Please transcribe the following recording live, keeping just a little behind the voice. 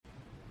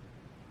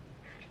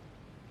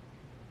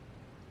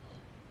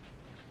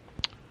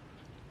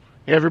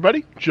Hey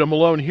everybody, Jim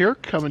Malone here,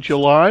 coming to you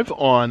live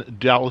on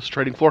Dallas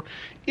Trading Floor.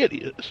 It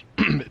is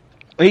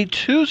a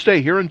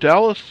Tuesday here in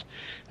Dallas,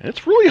 and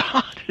it's really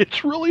hot.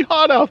 It's really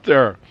hot out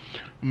there.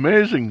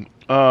 Amazing.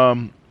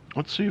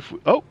 Let's see if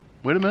oh,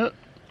 wait a minute.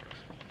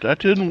 That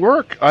didn't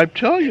work. I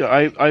tell you,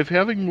 I'm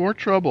having more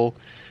trouble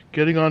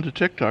getting onto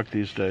TikTok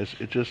these days.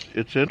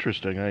 It's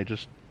interesting. I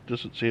just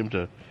doesn't seem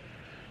to.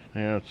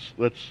 Yeah,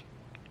 let's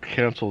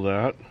cancel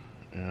that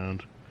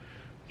and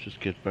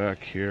just get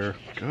back here.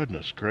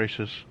 Goodness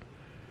gracious.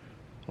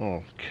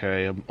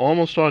 Okay, I'm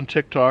almost on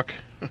TikTok.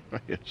 I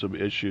had some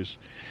issues.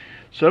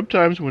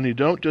 Sometimes when you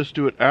don't just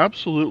do it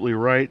absolutely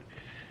right,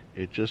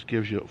 it just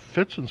gives you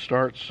fits and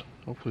starts.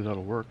 Hopefully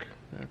that'll work.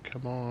 Yeah,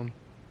 come on.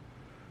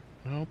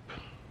 Nope.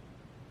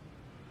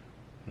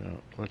 No,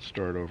 let's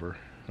start over.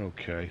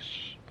 Okay.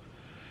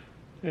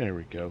 There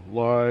we go.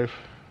 Live.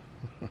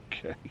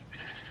 Okay.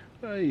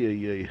 Ay,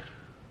 ay, ay.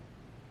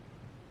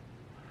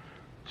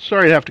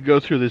 Sorry to have to go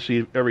through this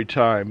every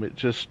time.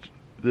 This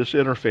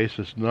interface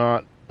is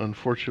not,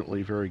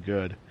 unfortunately, very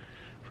good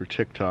for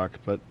TikTok,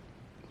 but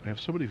I have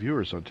so many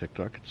viewers on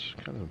TikTok, it's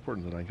kind of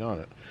important that I got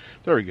it.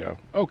 There we go.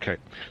 Okay,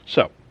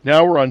 so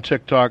now we're on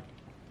TikTok.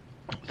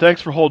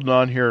 Thanks for holding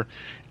on here.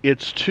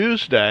 It's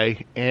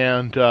Tuesday,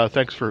 and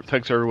thanks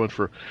everyone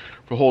for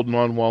holding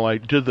on while I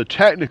did the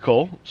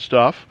technical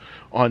stuff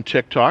on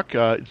TikTok.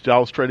 It's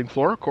Dallas Trading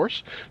Floor, of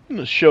course. And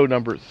this show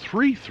number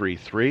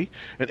 333.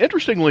 And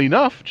interestingly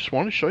enough, just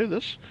want to show you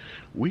this.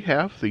 We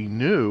have the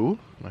new.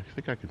 I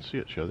think I can see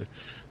it. Show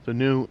the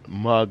new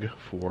mug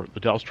for the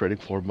Dallas Trading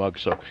Floor mug.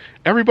 So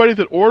everybody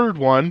that ordered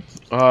one,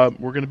 we're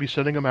going to be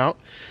sending them out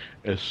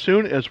as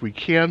soon as we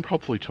can.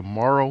 Hopefully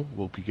tomorrow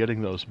we'll be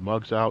getting those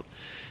mugs out,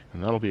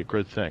 and that'll be a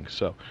good thing.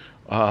 So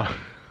I'm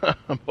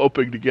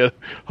hoping to get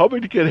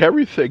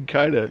everything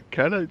kind of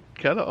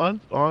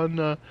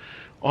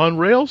on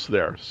rails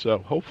there. So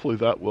hopefully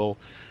that will,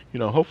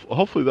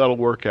 hopefully that'll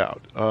work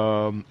out,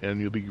 and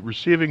you'll be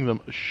receiving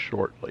them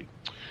shortly.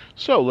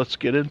 So let's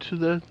get into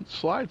the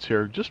slides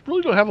here. Just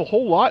really don't have a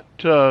whole lot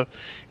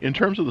in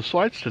terms of the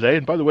slides today.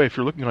 And by the way, if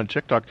you're looking on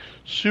TikTok,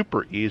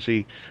 super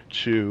easy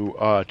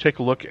to take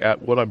a look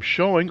at what I'm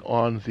showing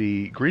on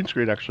the green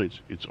screen. Actually,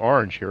 it's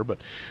orange here, but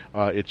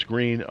it's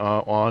green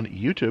on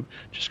YouTube.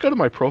 Just go to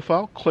my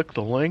profile, click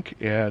the link,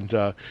 and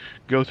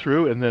go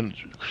through, and then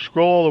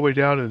scroll all the way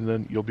down, and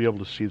then you'll be able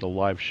to see the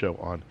live show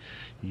on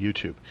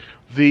YouTube.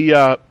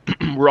 The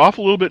we're off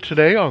a little bit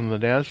today on the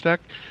Nasdaq.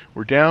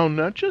 We're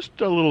down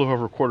just a little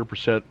over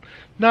 0.25%,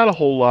 not a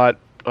whole lot.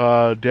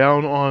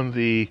 Down on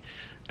the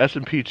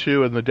S&P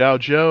 2 and the Dow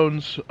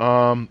Jones,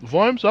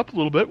 volume's up a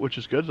little bit, which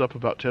is good. It's up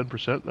about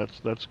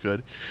 10%. That's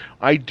good.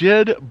 I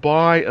did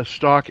buy a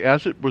stock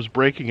as it was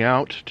breaking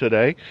out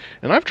today,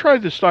 and I've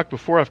tried this stock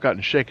before. I've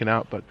gotten shaken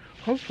out, but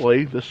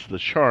hopefully this is the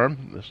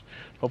charm.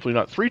 Hopefully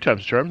not three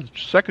times the charm, the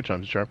second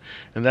time's the charm,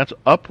 and that's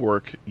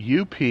Upwork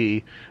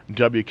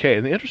UPWK.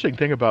 And the interesting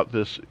thing about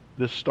this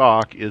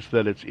stock is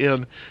that it's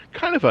in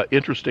kind of an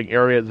interesting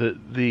area.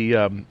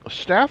 The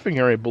staffing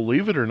area,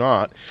 believe it or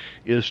not,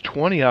 is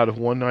 20 out of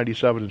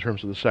 197 in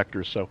terms of the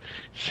sectors. So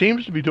it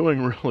seems to be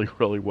doing really,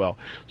 really well.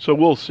 So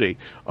we'll see.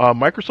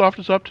 Microsoft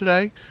is up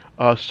today.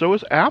 So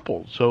is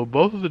Apple. So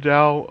both of the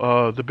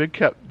Dow, the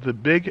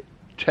big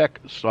tech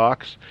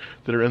stocks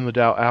that are in the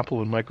Dow,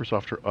 Apple and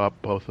Microsoft are up.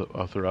 Both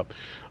are up.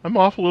 I'm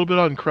off a little bit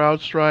on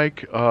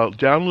CrowdStrike,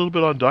 down a little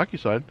bit on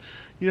DocuSign.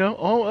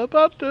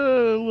 About a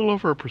little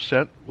over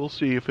 1%. We'll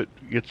see if it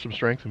gets some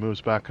strength and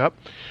moves back up.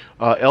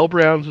 L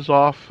Brands is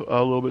off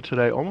a little bit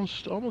today,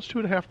 almost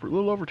 2.5, a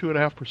little over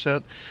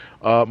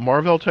 2.5%.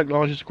 Marvell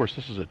Technologies, of course,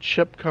 this is a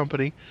chip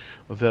company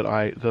that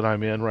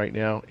I'm in right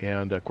now,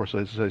 and of course,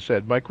 as I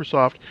said,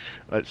 Microsoft.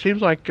 It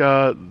seems like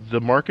the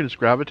market is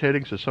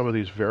gravitating to some of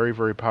these very,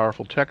 very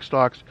powerful tech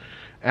stocks.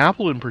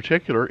 Apple, in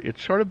particular,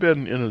 it's sort of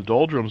been in the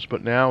doldrums,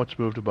 but now it's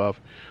moved above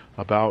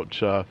about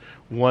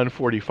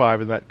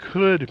 145, and that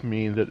could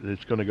mean that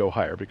it's going to go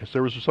higher because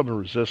there was some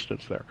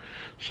resistance there.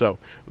 So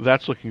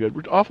that's looking good.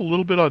 We're off a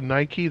little bit on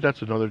Nike.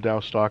 That's another Dow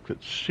stock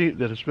that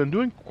has been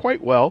doing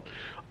quite well.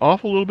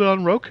 Off a little bit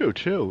on Roku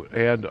too,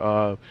 and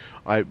the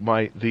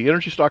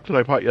energy stock that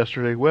I bought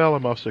yesterday. Well,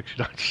 I'm off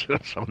 69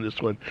 cents on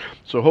this one,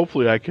 so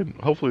hopefully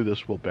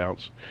this will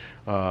bounce.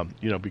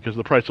 Because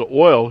the price of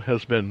oil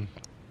has been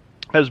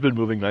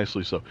moving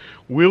nicely, so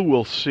we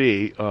will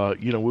see.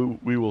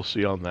 We will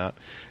see on that,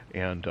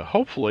 and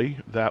hopefully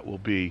that will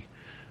be,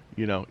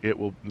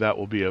 that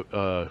will be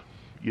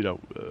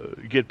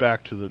get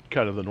back to the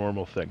kind of the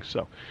normal thing.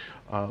 So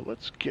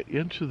let's get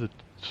into the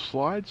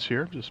slides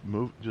here.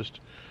 Just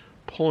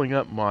pulling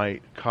up my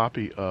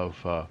copy of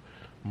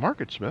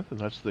MarketSmith, and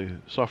that's the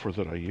software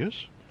that I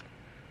use,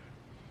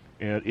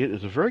 and it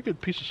is a very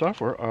good piece of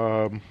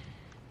software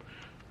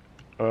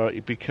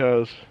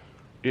because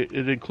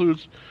it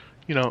includes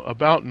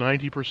about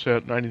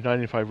 90%,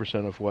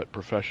 95% of what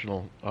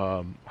professional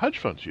hedge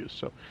funds use.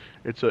 So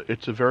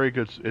it's a very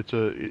good,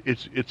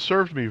 it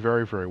served me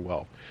very, very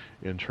well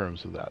in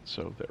terms of that.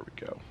 So there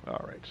we go.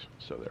 All right.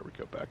 So there we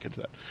go, back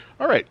into that.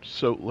 All right.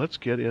 So let's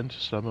get into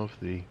some of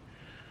the,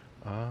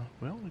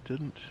 well, it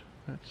didn't,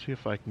 Let's see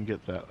if I can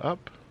get that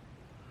up.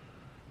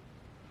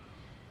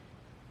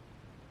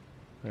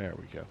 There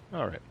we go.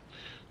 All right.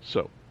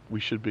 So we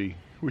should be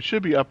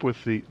up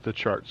with the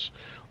charts.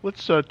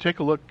 Let's take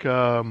a look.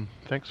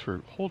 Thanks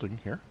for holding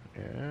here.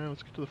 And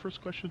let's get to the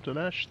first question.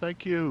 Dinesh,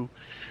 thank you.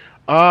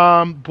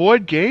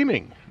 Boyd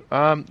Gaming.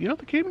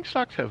 The gaming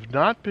stocks have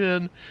not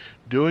been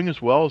doing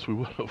as well as we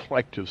would have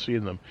liked to have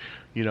seen them.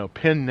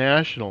 Penn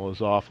National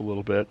is off a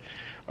little bit.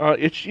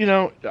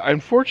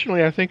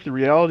 Unfortunately, I think the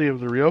reality of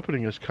the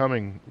reopening is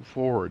coming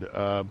forward.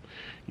 I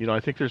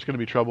think there's going to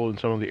be trouble in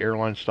some of the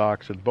airline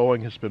stocks, and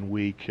Boeing has been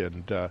weak,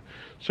 and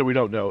so we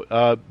don't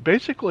know.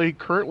 Basically,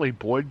 currently,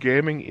 Boyd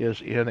Gaming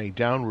is in a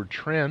downward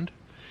trend.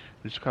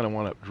 I just kind of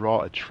want to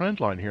draw a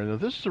trend line here. Now,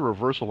 this is a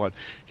reversal line.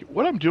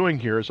 What I'm doing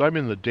here is I'm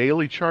in the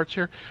daily charts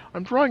here.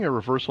 I'm drawing a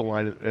reversal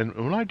line, and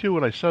when I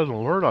set an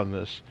alert on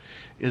this,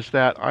 is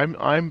that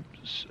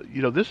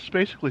this is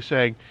basically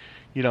saying,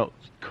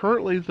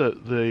 currently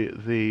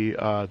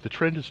the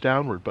trend is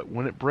downward, but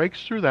when it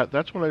breaks through that,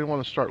 that's when I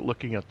want to start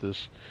looking at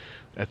this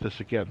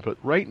again. But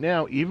right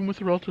now, even with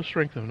the relative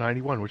strength of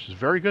 91, which is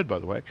very good, by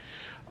the way,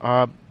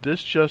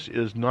 this just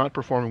is not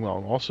performing well.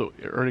 And also,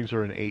 earnings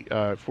are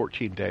in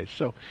 14 days.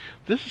 So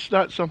this is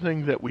not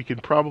something that we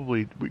could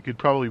probably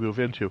move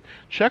into.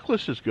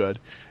 Checklist is good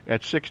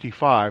at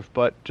 65,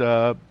 but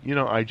there's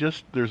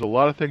a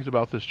lot of things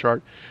about this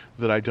chart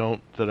that I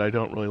don't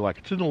really like.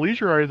 It's in the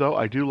leisure area though.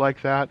 I do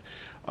like that,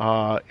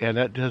 and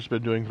that has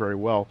been doing very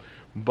well.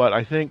 But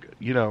I think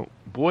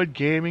Boyd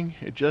Gaming,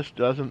 it just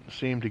doesn't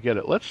seem to get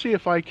it. Let's see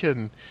if I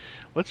can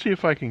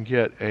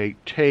get a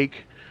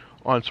take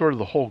on sort of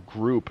the whole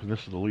group, and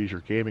this is the leisure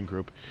gaming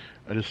group,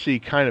 to see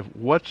kind of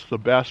what's the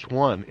best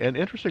one. And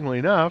interestingly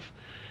enough,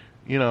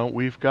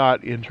 we've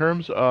got, in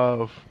terms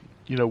of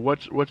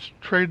what's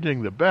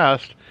trading the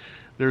best,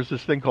 there's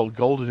this thing called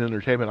Golden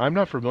Entertainment. I'm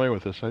not familiar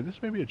with this. This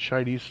may be a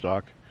Chinese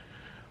stock.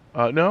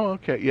 No,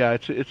 okay, yeah,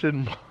 it's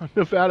in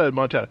Nevada and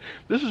Montana.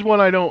 This is one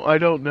I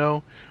don't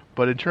know,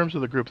 but in terms of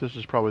the group, this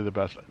is probably the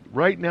best.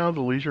 Right now, the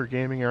leisure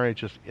gaming area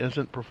just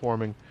isn't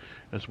performing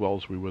as well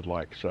as we would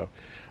like. So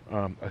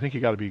I think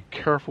you got to be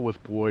careful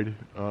with Boyd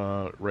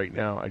right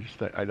now. I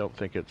don't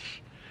think it's,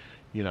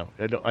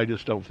 I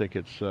just don't think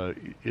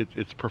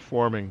it's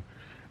performing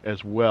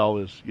as well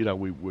as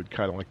we would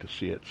kind of like to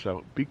see it.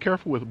 So be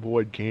careful with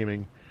Boyd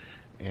Gaming,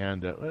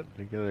 and let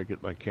me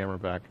get my camera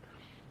back,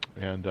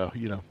 and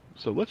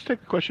So let's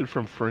take a question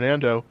from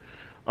Fernando.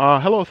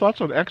 Hello,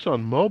 thoughts on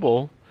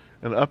ExxonMobil?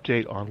 An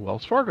update on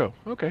Wells Fargo.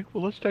 Okay,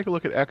 well, let's take a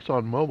look at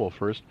ExxonMobil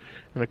first.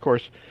 And of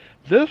course,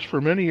 this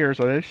for many years,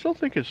 and I still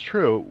think it's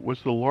true,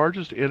 was the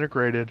largest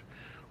integrated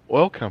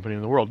oil company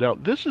in the world. Now,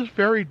 this is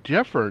very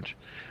different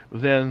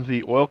than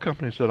the oil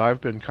companies that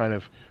I've been kind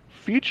of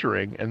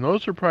featuring, and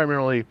those are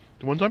primarily,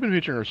 the ones I've been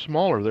featuring are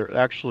smaller. They're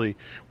actually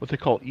what they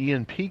call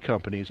E&P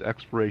companies,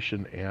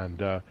 exploration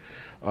and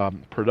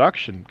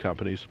production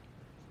companies.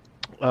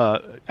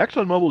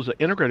 ExxonMobil is an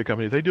integrated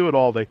company. They do it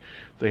all. They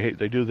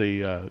do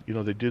the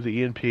they do the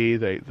E&P.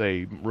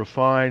 They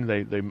refine.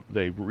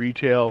 They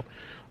retail.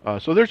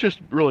 So they're just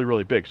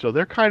really big. So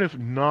they're kind of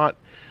not,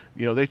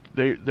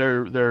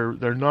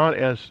 they're not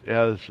as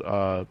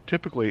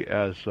typically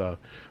as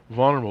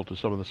vulnerable to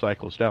some of the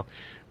cycles. Now,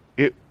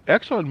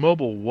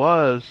 ExxonMobil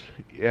was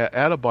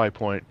at a buy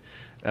point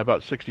at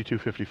about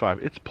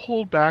 62.55. It's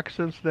pulled back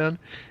since then,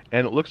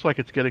 and it looks like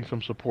it's getting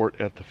some support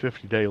at the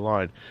 50-day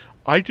line.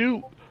 I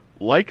do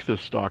like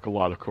this stock a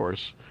lot, of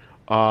course,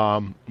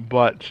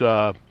 but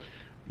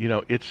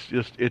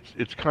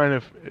it's kind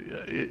of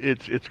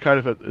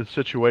a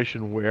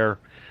situation where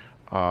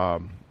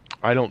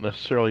I don't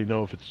necessarily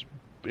know if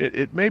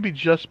it may be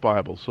just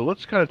viable. So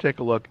let's kind of take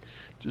a look,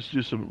 just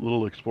do some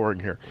little exploring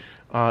here.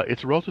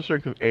 It's a relative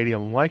strength of 80.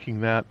 I'm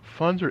liking that.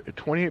 Funds are at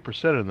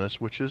 28% in this,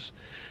 which is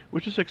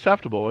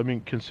acceptable. I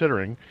mean,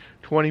 considering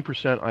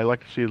 20%, I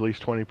like to see at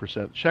least 20%.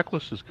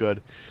 Checklist is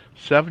good,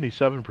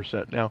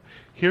 77%. Now,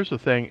 here's the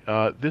thing.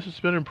 This has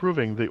been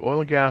improving. The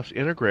oil and gas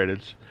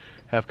integrateds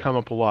have come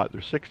up a lot.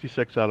 They're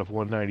 66 out of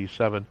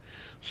 197,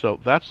 so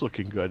that's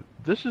looking good.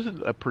 This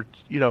isn't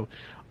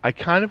I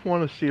kind of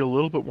want to see a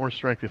little bit more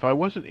strength. If I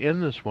wasn't in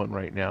this one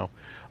right now,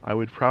 I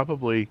would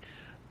probably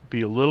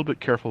be a little bit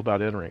careful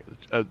about entering.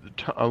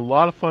 A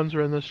lot of funds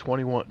are in this.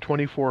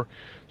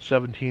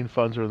 2417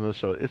 funds are in this,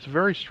 so it's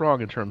very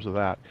strong in terms of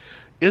that.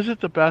 Is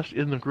it the best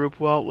in the group?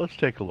 Well, let's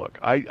take a look.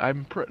 I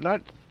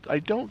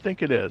don't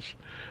think it is.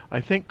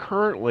 I think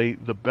currently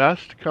the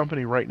best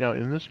company right now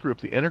in this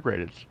group, the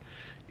integrateds,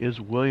 is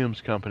Williams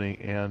Company,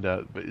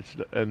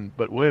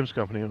 but Williams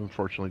Company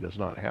unfortunately does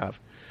not have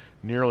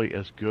nearly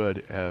as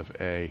good of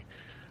a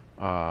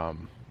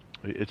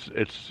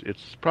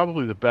it's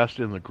probably the best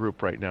in the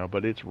group right now,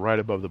 but it's right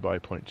above the buy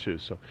point too.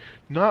 So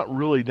not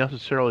really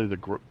necessarily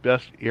the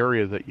best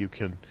area that you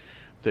can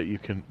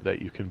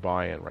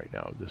buy in right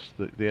now.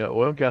 The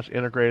oil and gas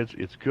integrateds,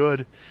 it's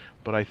good,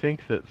 but I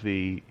think that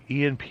the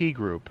E&P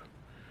group,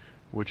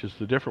 which is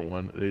the different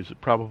one, is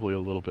probably a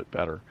little bit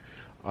better.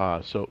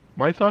 So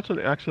my thoughts on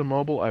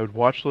ExxonMobil, I would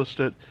watch list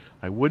it.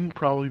 I wouldn't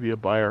probably be a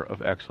buyer of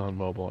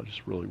ExxonMobil. I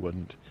just really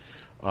wouldn't.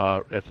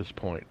 at this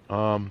point.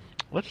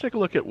 Let's take a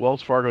look at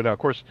Wells Fargo now. Of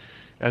course,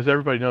 as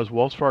everybody knows,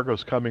 Wells Fargo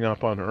is coming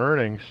up on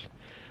earnings,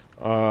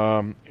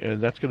 and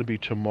that's going to be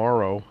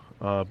tomorrow,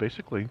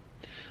 basically.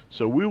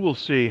 So we will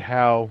see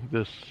how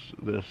this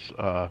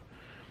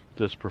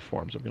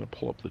performs. I'm going to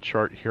pull up the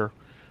chart here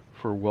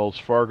for Wells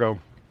Fargo.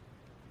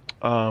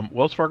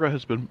 Wells Fargo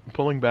has been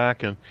pulling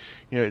back, and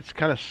it's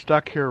kind of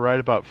stuck here right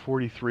about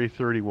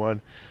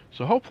 43.31.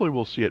 So hopefully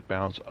we'll see it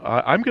bounce.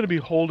 I'm going to be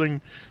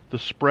holding the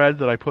spread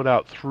that I put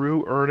out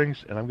through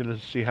earnings, and I'm going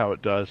to see how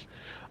it does.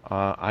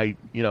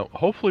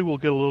 Hopefully we'll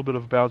get a little bit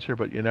of a bounce here,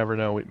 but you never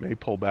know. It may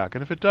pull back,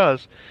 and if it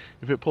does,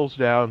 if it pulls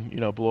down,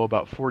 below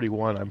about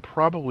 41, I'm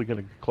probably going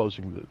to be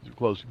closing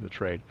the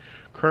trade.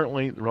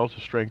 Currently, the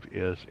relative strength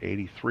is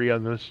 83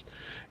 on this,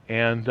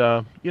 and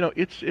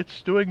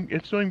it's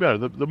doing better.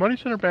 The money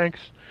center banks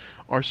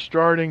are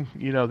starting.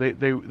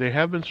 They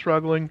have been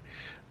struggling,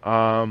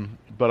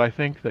 but I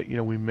think that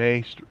we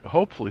may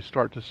hopefully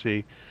start to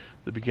see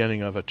the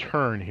beginning of a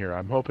turn here.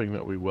 I'm hoping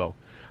that we will.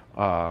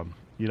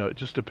 It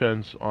just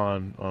depends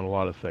on a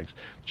lot of things.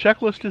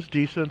 Checklist is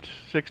decent,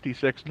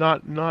 66.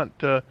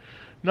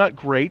 Not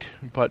great,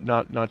 but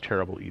not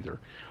terrible either.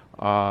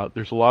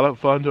 There's a lot of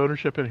fund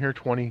ownership in here.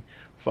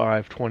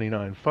 25,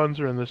 29 funds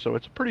are in this, so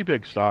it's a pretty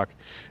big stock.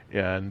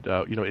 And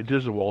it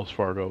is a Wells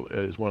Fargo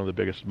is one of the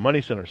biggest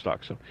money center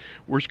stocks. So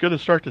we're going to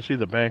start to see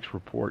the banks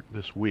report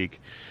this week,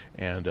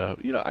 and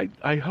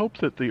I hope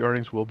that the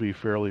earnings will be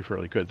fairly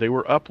good. They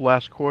were up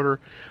last quarter.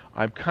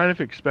 I'm kind of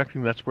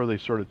expecting that's where they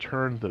sort of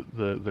turned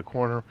the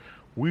corner.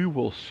 We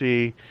will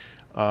see.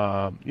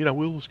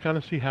 We'll kind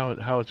of see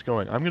how it's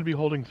going. I'm going to be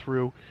holding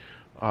through,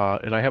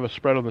 and I have a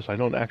spread on this. I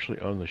don't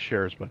actually own the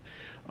shares, but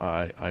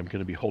I'm going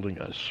to be holding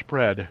a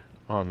spread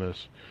on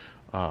this.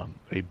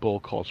 A bull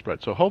call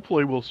spread. So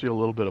hopefully we'll see a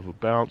little bit of a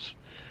bounce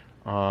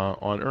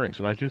on earnings.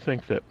 And I do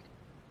think that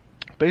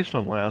based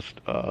on last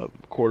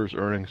quarter's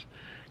earnings,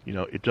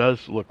 it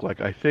does look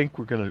like I think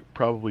we're going to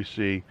probably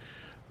see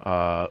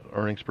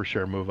earnings per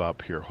share move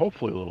up here,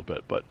 hopefully a little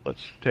bit. But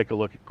let's take a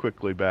look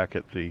quickly back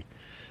at the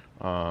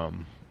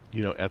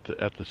at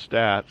the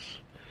stats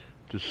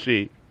to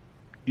see.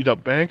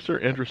 Banks are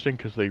interesting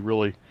because they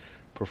really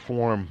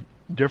perform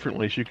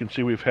differently. As you can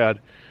see, we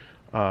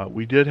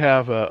did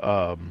have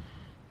a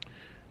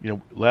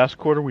last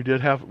quarter we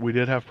did have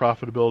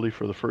profitability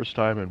for the first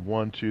time in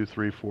 1, 2,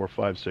 3, 4,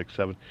 5, 6,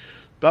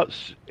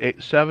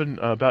 7,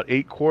 about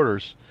 8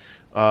 quarters.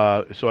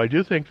 So I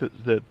do think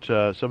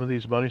that some of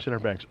these money center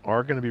banks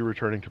are going to be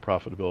returning to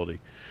profitability.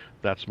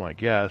 That's my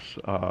guess.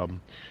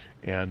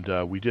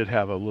 And we did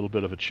have a little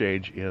bit of a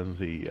change in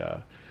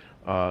the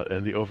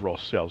overall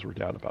sales were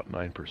down about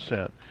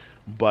 9%,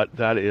 but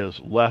that is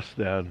less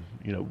than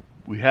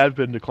we had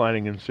been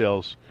declining in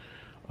sales.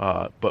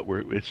 But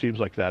it seems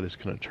like that is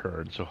going to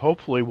turn. So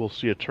hopefully we'll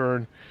see a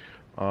turn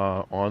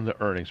on the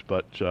earnings.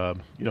 But we'll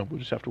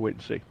just have to wait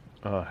and see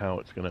how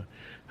it's going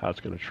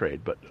to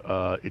trade. But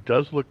it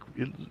does look,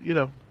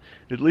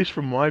 at least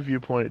from my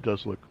viewpoint, it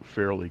does look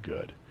fairly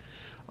good.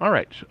 All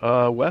right,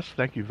 Wes,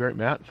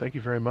 Matt, thank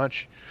you very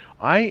much.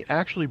 I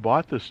actually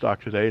bought this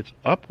stock today. It's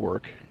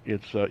Upwork.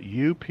 It's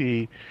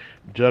UPWK,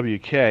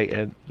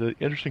 and the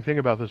interesting thing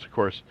about this, of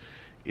course,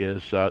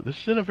 is this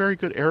is in a very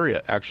good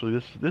area.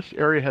 Actually, this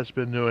area has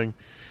been doing,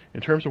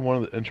 in terms of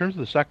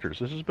the sectors,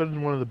 this has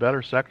been one of the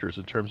better sectors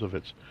in terms of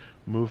its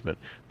movement.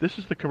 This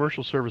is the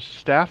commercial service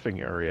staffing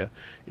area.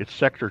 It's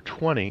sector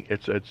 20.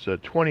 It's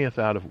 20th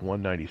out of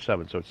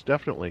 197, so it's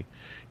definitely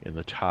in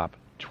the top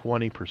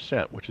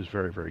 20%, which is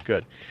very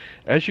good.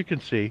 As you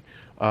can see,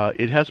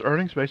 it has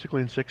earnings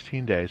basically in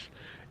 16 days,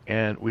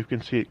 and we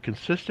can see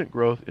consistent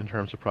growth in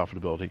terms of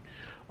profitability.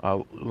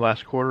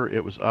 Last quarter,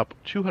 it was up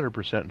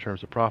 200% in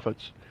terms of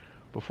profits.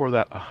 Before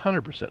that,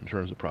 100% in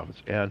terms of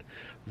profits, and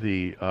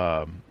the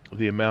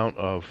amount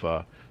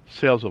of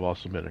sales have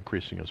also been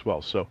increasing as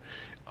well. So,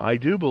 I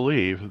do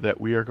believe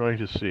that we are going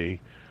to see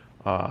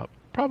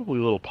probably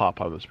a little pop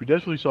on this. We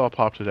definitely saw a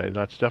pop today, and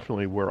that's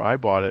definitely where I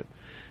bought it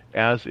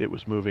as it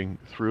was moving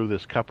through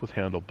this cup with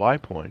handle buy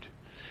point,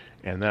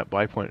 and that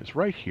buy point is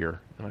right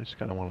here. And I just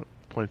kind of want to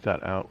point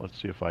that out.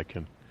 Let's see if I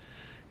can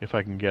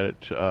get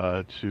it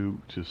to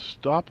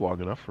stop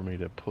long enough for me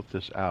to put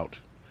this out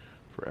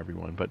for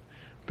everyone. But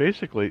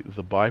basically,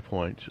 the buy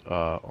point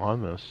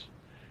on this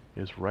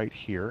is right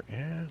here,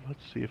 and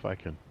let's see if I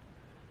can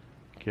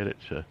get it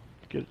to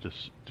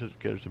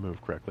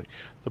move correctly.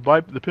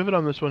 The pivot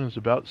on this one is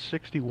about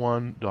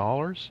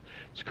 $61.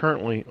 It's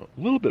currently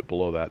a little bit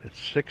below that. It's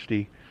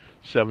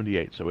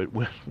 60.78. So it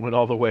went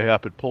all the way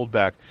up. It pulled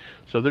back.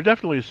 So there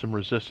definitely is some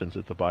resistance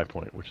at the buy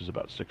point, which is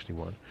about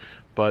 61.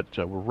 But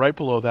we're right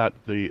below that.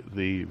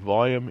 The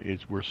volume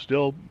is, we're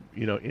still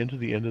into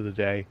the end of the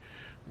day.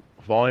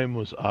 Volume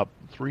was up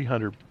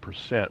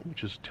 300%,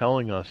 which is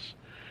telling us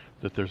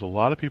that there's a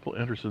lot of people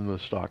interested in the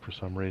stock for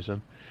some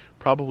reason,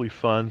 probably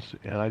funds.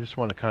 And I just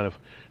want to kind of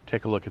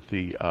take a look at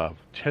the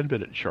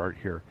 10-minute chart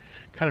here,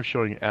 kind of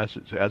showing as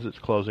it's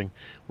closing,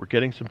 we're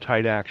getting some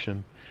tight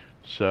action.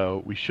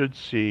 So we should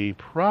see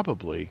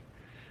probably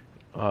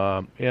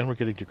and we're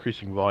getting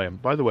decreasing volume.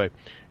 By the way,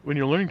 when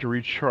you're learning to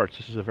read charts,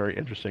 this is a very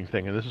interesting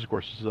thing, and this is, of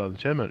course, this is on the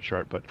 10-minute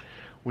chart, but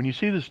when you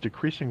see this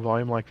decreasing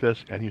volume like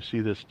this, and you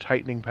see this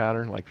tightening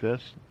pattern like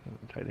this,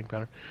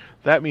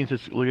 that means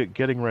it's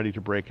getting ready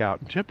to break out.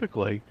 And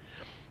typically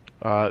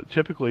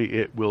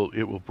it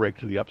will break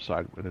to the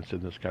upside when it's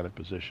in this kind of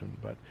position.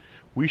 But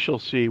we shall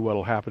see what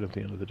will happen at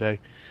the end of the day.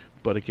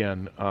 But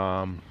again,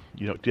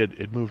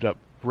 it moved up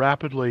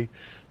rapidly.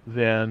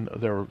 Then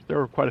there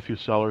were quite a few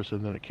sellers,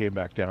 and then it came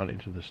back down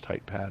into this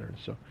tight pattern.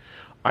 So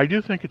I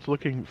do think it's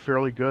looking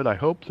fairly good. I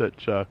hope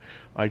that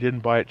I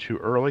didn't buy it too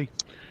early.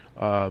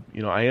 I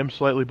am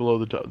slightly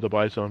below the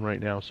buy zone right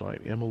now, so I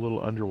am a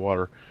little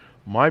underwater.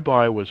 My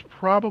buy was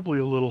probably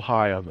a little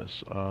high on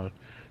this,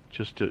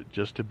 just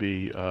to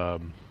be, I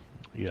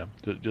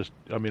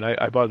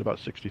bought it about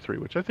 63,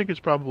 which I think is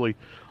probably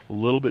a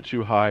little bit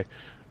too high.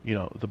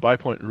 The buy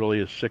point really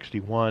is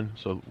 61.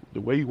 So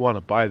the way you want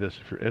to buy this,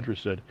 if you're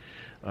interested,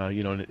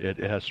 and it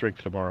has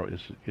strength tomorrow,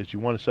 is you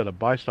want to set a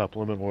buy stop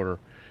limit order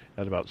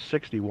at about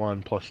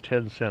 61 plus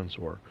 10 cents,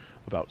 or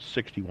about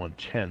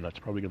 61.10. That's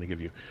probably going to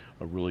give you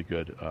a really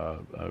good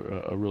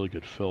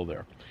fill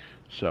there.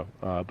 So,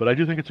 but I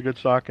do think it's a good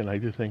stock, and I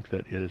do think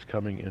that it is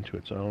coming into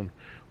its own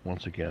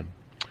once again.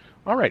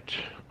 All right,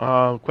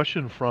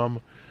 question from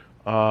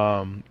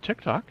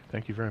TikTok.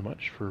 Thank you very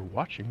much for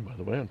watching, by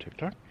the way, on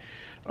TikTok.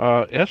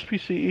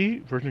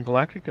 SPCE, Virgin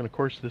Galactic, and of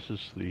course this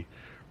is the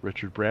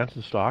Richard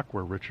Branson stock,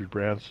 where Richard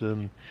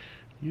Branson,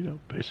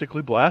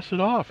 basically blasted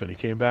off, and he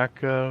came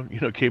back all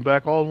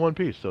in one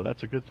piece. So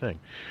that's a good thing.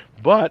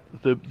 But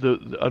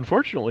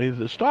unfortunately,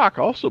 the stock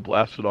also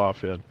blasted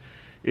off, and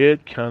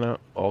it kind of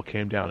all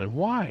came down. And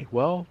why?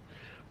 Well,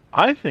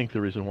 I think the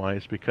reason why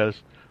is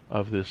because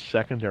of this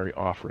secondary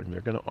offering.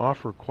 They're going to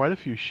offer quite a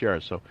few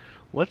shares. So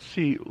let's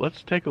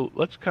kind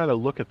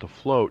of look at the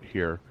float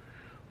here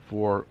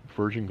for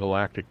Virgin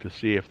Galactic to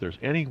see if there's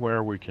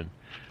anywhere we can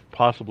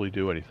possibly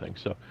do anything.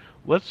 So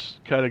let's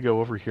kind of go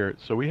over here.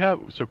 So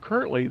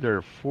currently there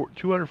are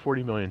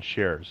 240 million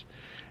shares,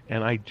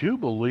 and I do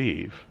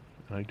believe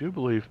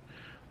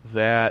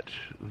that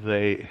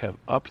they have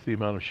upped the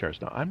amount of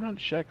shares. Now I'm not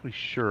exactly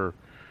sure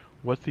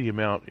what the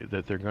amount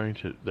that they're going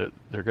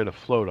to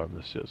float on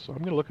this is. So I'm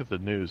going to look at the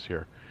news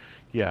here.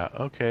 Yeah,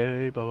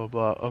 okay, blah blah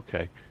blah.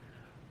 Okay.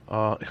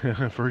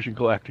 Virgin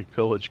Galactic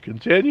pillage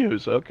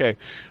continues. Okay,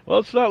 well,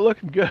 it's not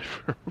looking good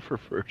for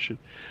Virgin.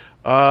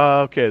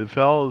 Okay, the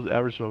fell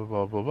average blah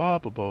blah blah blah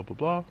blah blah blah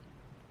blah.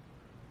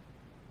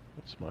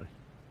 What's my?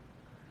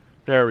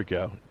 There we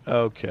go.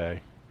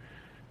 Okay.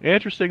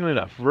 Interestingly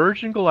enough,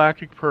 Virgin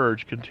Galactic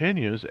purge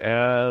continues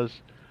as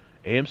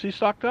AMC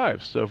stock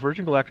dives. So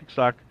Virgin Galactic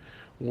stock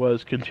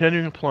was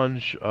continuing to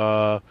plunge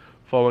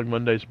following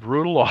Monday's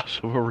brutal loss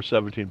of over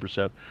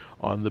 17%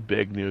 on the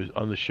big news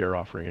on the share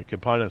offering. It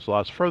compounded its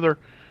loss further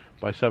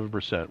by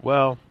 7%.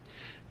 Well,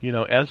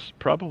 as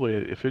probably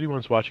if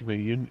anyone's watching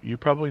me, you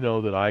probably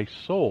know that I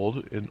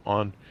sold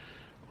on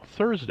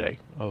Thursday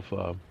of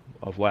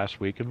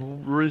last week, and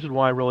the reason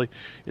why really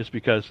is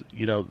because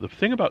the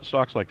thing about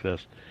stocks like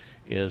this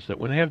is that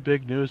when they have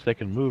big news, they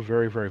can move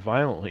very, very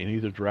violently in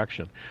either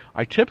direction.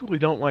 I typically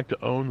don't like to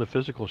own the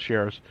physical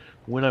shares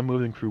when I'm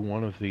moving through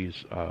one of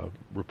these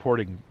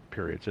reporting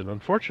periods, and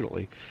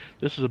unfortunately,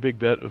 this is a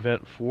big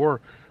event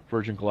for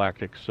Virgin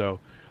Galactic. So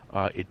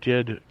it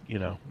did,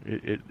 the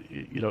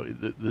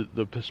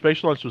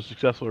space launch was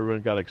successful.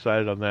 Everyone got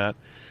excited on that,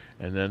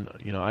 and then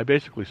I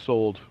basically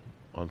sold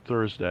on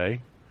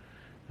Thursday.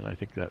 And I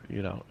think that,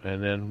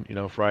 and then,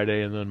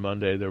 Friday and then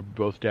Monday, they're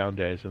both down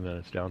days, and then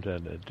it's down to a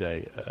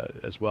day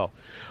as well.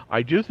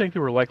 I do think that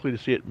we're likely to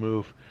see it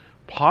move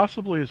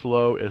possibly as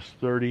low as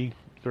 30,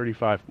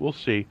 35. We'll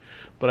see.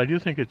 But I do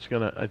think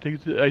I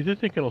do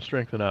think it'll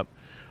strengthen up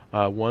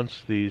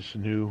once these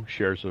new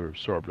shares are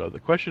absorbed. The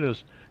question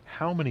is,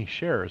 how many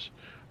shares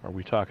are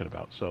we talking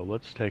about? So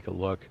let's take a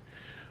look.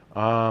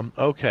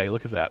 Okay,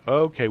 look at that.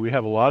 Okay, we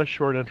have a lot of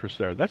short interest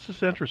there. That's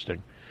just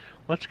interesting.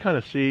 Let's kind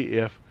of see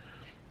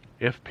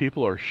if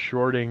people are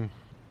shorting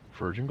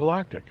Virgin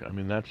Galactic. I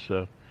mean, that's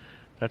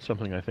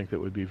something I think that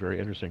would be very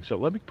interesting. So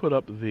let me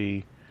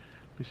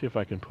see if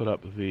I can put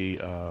up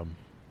the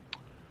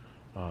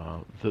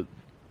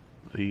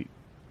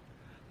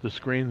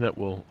screen that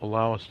will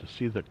allow us to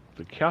see the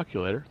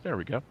calculator. There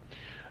we go,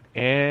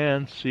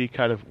 and see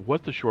kind of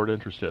what the short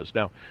interest is.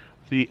 Now,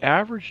 the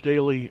average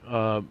daily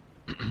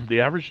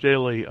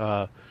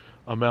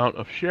amount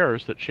of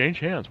shares that change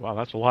hands. Wow,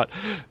 that's a lot.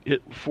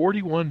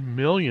 41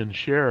 million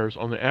shares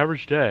on the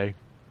average day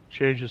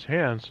changes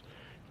hands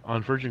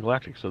on Virgin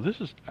Galactic. So this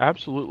is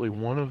absolutely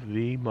one of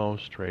the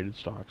most traded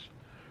stocks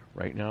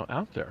right now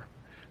out there.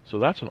 So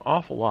that's an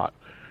awful lot.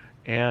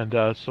 And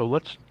so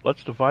let's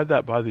divide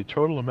that by the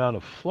total amount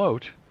of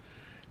float.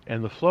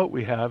 And the float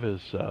we have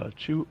is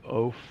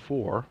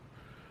 204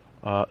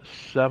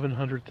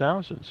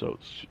 700,000. So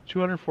it's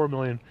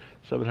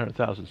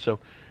 204,700,000. So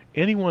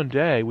any one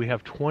day, we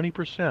have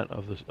 20%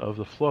 of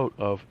the float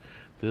of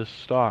this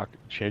stock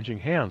changing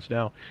hands.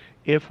 Now,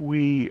 if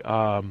we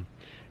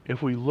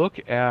look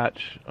at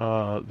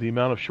the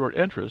amount of short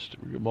interest,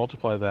 we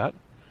multiply that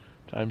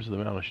times the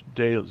amount of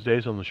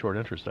days on the short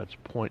interest, that's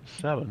zero point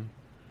 0.7,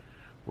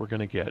 we're going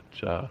to get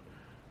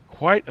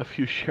quite a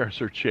few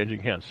shares are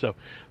changing hands. So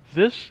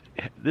this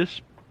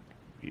this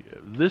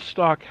this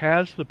stock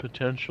has the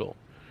potential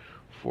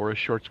for a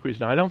short squeeze.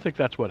 Now, I don't think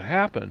that's what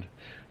happened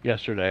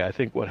yesterday. I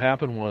think what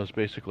happened was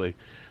basically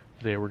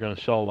they were going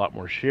to sell a lot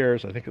more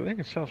shares. I think they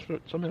can sell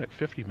something like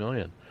 50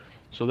 million.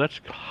 So that's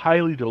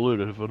highly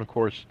dilutive, and of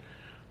course,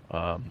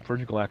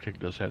 Virgin Galactic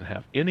doesn't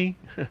have any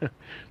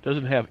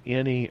doesn't have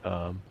any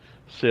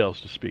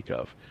sales to speak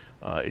of.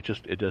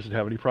 It doesn't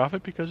have any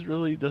profit because it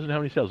really doesn't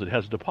have any sales. It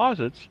has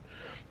deposits,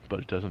 but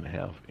it doesn't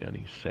have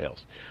any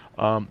sales.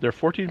 There are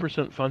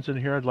 14% funds in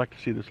here. I'd like to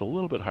see this a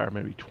little bit higher,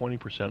 maybe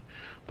 20%.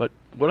 But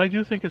what I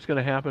do think is going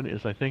to happen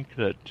is I think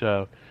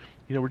that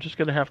we're just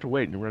going to have to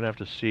wait, and we're going to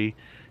have to see.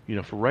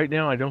 For right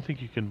now, I don't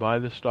think you can buy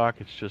this stock.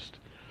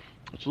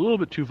 It's a little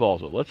bit too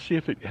volatile. Let's see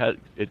if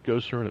it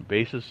goes through on a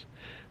basis.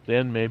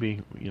 Then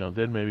maybe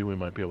we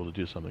might be able to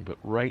do something. But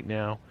right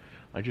now,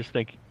 I just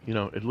think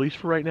at least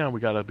for right now, we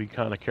got to be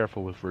kind of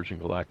careful with Virgin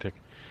Galactic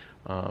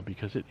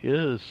because it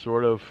is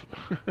sort of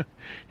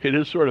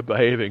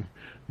behaving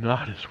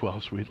not as well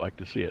as we'd like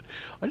to see it.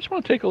 I just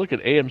want to take a look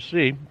at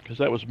AMC because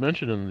that was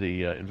mentioned in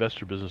the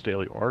Investor Business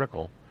Daily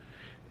article.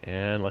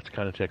 And let's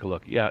kind of take a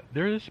look. Yeah,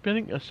 there is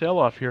spinning a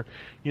sell-off here.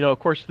 Of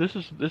course, this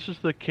is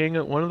the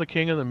one of the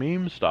king of the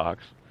meme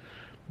stocks.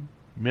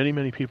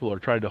 Many people are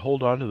trying to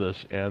hold on to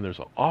this, and there's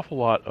an awful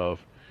lot of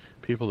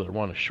people that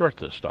want to short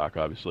this stock.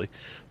 Obviously,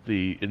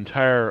 the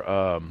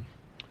entire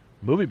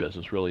movie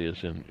business really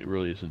is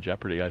in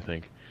jeopardy. I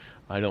think.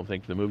 I don't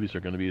think the movies are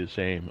going to be the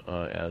same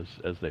as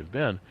they've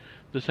been.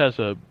 This has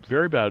a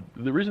very bad.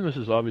 The reason this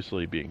is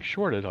obviously being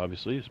shorted,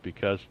 is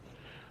because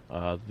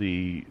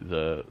the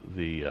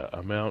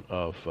amount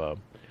of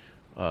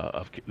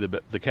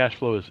the cash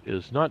flow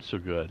is not so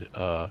good,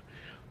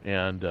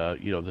 and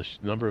the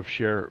number of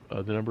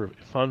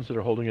funds that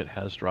are holding it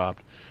has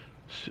dropped.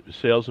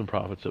 Sales and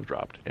profits have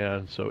dropped,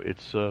 and so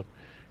it's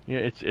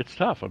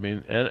tough. I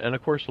mean, and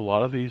of course a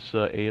lot of these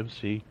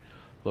AMC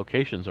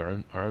locations are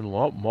in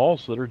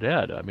malls that are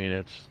dead. I mean,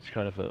 it's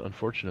kind of an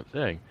unfortunate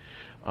thing.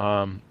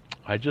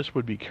 I just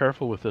would be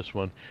careful with this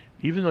one.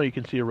 Even though you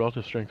can see a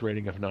relative strength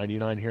rating of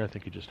 99 here, I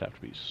think you just have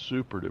to be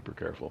super duper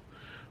careful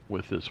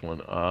with this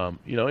one.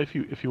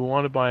 If you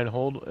want to buy and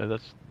hold,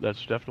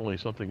 that's definitely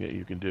something that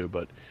you can do.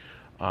 But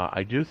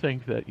I do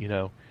think that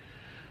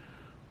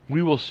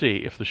we will see.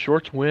 If the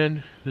shorts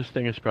win, this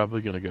thing is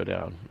probably going to go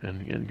down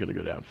and going to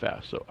go down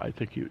fast. So I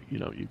think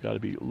you've got to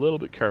be a little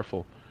bit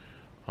careful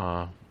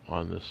on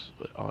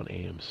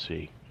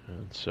AMC.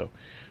 And so,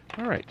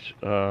 all right.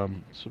 So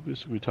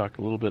basically, we talked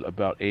a little bit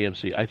about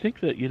AMC. I think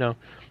that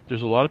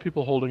there's a lot of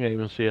people holding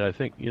AMC, and I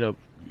think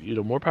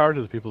more power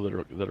to the people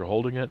that are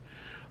holding it.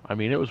 I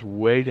mean, it was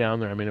way down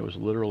there. I mean, it was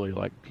literally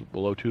like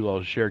below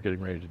 $2 a share, getting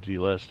ready to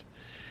delist,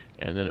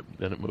 and then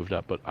it moved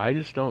up. But I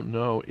just don't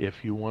know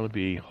if you want to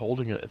be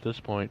holding it at this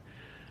point.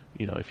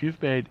 If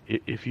you've made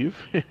 80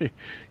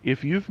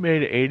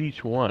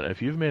 to 1,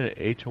 if you've made it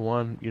 8 to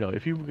 1,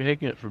 if you've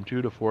taken it from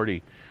 2 to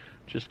 40.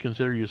 Just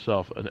consider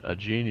yourself a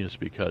genius,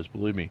 because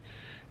believe me,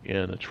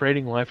 in a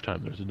trading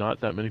lifetime, there's not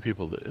that many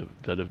people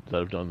that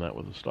have done that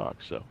with a stock.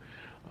 So,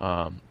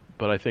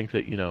 but I think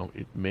that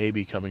it may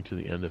be coming to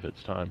the end of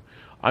its time.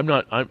 I'm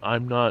not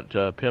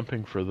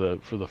pimping for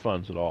the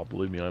funds at all.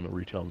 Believe me, I'm a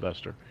retail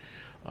investor.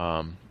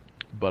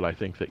 But I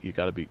think that you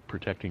got to be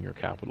protecting your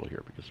capital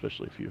here, because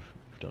especially if you've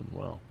done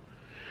well.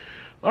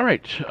 All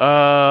right.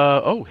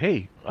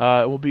 Hey.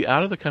 We'll be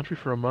out of the country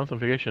for a month on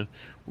vacation.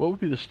 What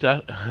would be the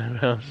stat?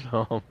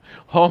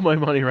 All my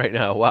money right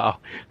now. Wow.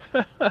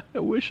 I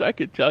wish I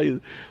could tell you.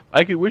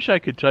 Wish I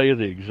could tell you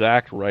the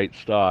exact right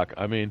stock.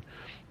 I mean,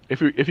 if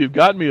you've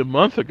gotten me a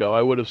month ago,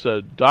 I would have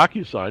said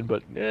DocuSign,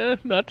 but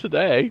not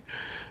today.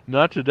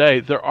 Not today.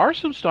 There are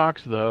some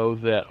stocks though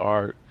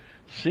that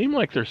seem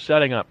like they're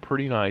setting up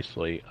pretty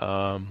nicely.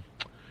 And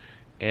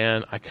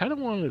I kind of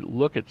want to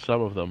look at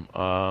some of them.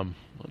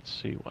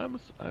 Let's see. I'm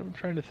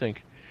trying to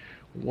think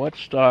what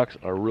stocks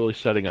are really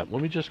setting up.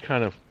 Let me just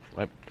I'm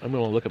going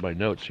to look at my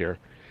notes here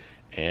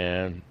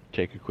and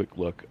take a quick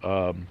look.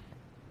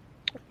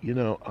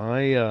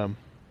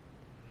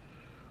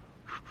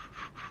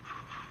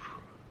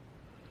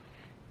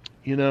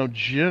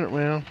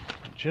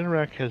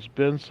 Generac has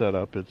been set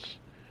up. It's,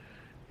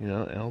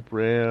 L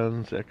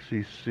Brands,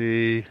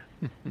 XEC.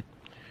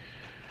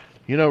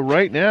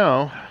 Right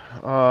now,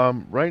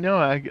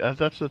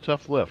 that's a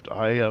tough lift.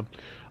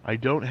 I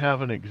don't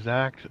have an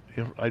exact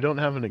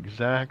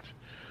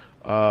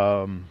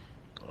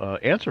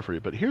answer for you.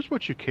 But here's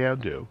what you can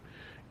do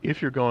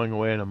if you're going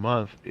away in a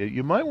month.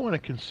 You might want to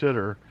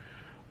consider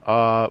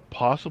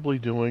possibly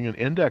doing an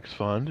index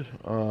fund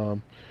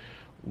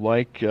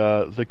like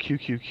the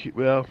QQQ.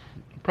 Well,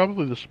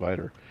 probably the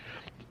Spider.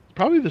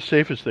 Probably the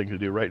safest thing to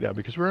do right now,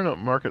 because we're in a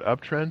market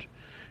uptrend,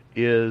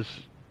 is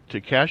to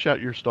cash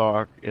out your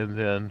stock and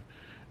then,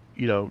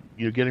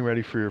 you're getting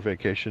ready for your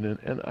vacation.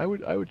 And I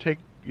would take,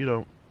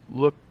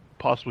 look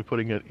possibly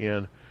putting it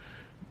in,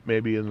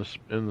 maybe in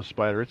the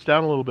Spider. It's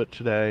down a little bit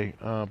today,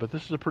 but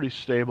this is a pretty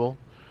stable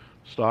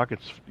stock.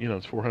 It's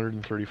it's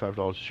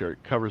 $435 a share.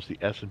 It covers the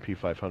S&P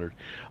 500.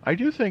 I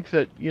do think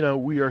that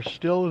we are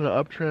still in an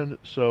uptrend,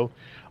 so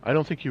I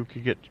don't think you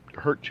could get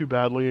hurt too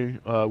badly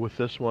with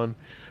this one.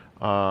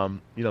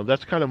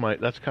 That's kind of my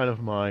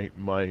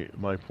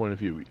point of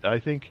view. I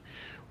think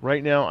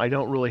right now I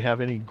don't really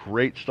have any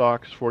great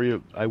stocks for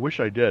you. I wish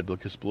I did,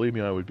 because believe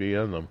me, I would be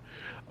in them.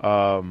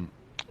 Um,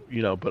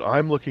 but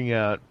I'm looking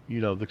at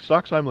the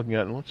stocks I'm looking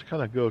at, and let's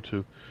kind of go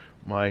to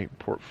my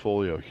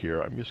portfolio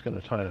here. I'm just going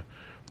to kind of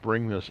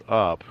bring this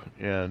up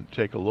and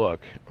take a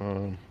look.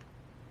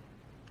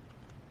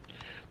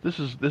 This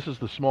is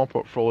the small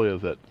portfolio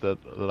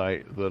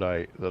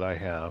that I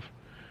have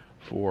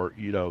for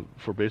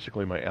for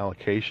basically my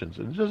allocations,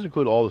 and it doesn't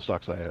include all the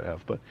stocks I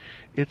have, but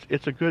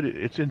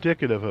it's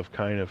indicative of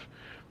kind of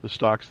the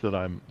stocks that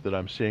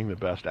I'm seeing the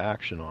best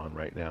action on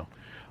right now.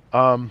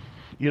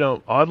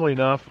 Oddly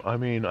enough, I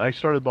mean, I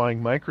started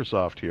buying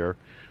Microsoft here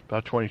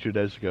about 22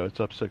 days ago. It's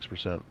up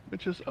 6%,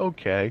 which is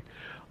okay.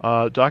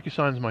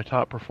 DocuSign is my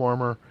top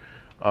performer.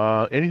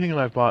 Anything that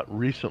I've bought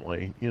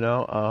recently,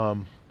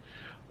 believe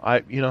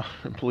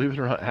it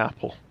or not,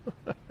 Apple,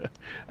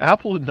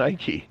 Apple and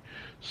Nike.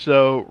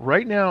 So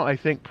right now, I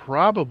think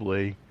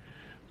probably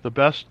the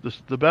best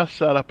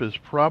setup is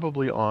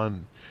probably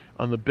on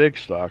the big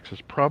stocks.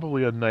 Is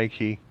probably on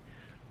Nike.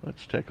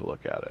 Let's take a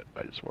look at it.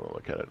 I just want to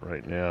look at it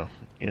right now.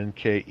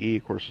 NKE,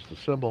 of course, is the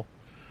symbol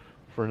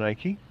for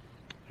Nike,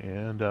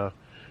 and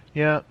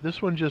yeah, this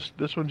one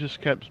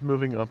just kept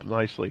moving up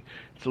nicely.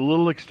 It's a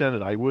little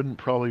extended. I wouldn't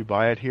probably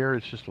buy it here.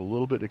 It's just a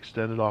little bit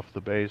extended off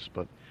the base,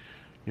 but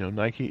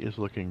Nike is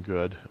looking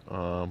good.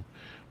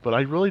 But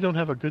I really don't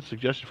have a good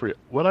suggestion for you.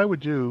 What I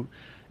would do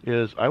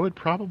is I would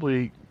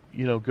probably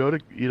go to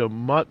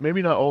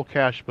maybe not all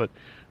cash, but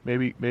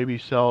maybe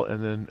sell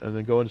and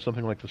then go into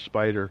something like the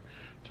Spider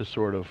to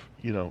sort of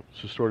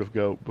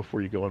go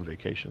before you go on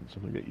vacation,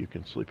 something that you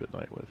can sleep at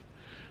night with.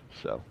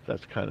 So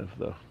that's kind of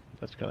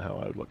how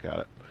I would look at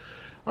it.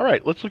 All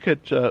right, let's look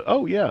at,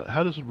 oh yeah,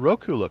 how does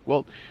Roku look?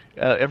 Well,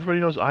 everybody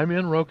knows I'm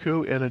in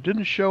Roku, and it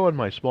didn't show on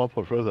my small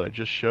portfolio that I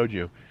just showed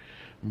you,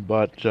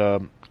 but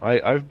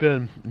I've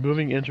been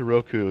moving into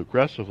Roku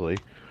aggressively,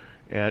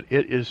 and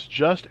it is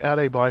just at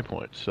a buy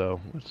point. So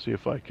let's see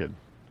if I can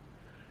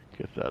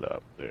get that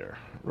up there.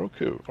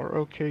 Roku,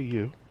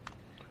 R-O-K-U.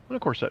 And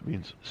of course that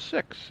means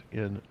 6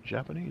 in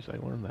Japanese. I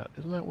learned that.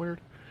 Isn't that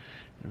weird?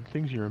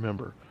 Things you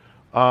remember.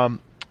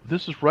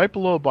 This is right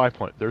below a buy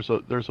point. There's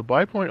a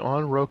buy point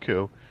on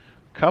Roku,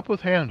 cup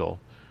with handle,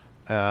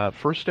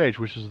 first stage,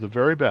 which is the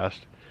very best,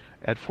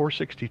 at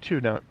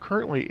 462. Now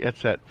currently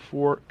it's at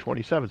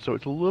 427, so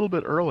it's a little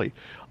bit early.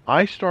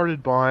 I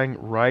started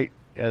buying right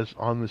as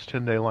on this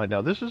 10-day line.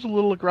 Now this is a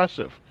little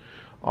aggressive.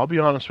 I'll be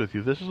honest with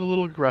you. This is a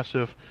little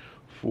aggressive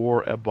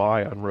for a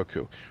buy on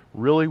Roku.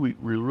 Really, we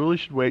really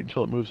should wait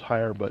until it moves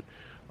higher. But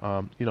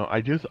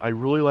I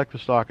really like the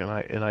stock, and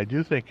I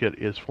do think it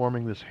is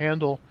forming this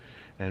handle.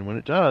 And when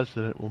it does,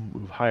 then it will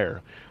move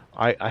higher.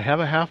 I have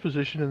a half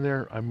position in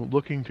there. I'm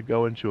looking to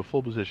go into a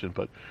full position,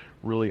 but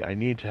really I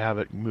need to have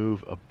it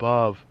move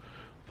above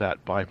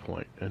that buy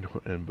point,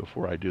 and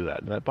before I do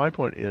that, and that buy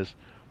point is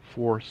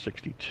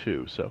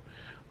 462. So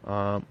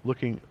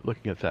looking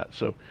at that.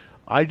 So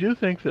I do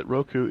think that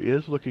Roku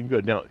is looking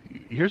good. Now,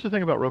 here's the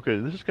thing about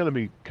Roku. This is going to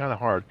be kind of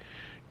hard.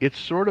 It's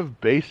sort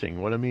of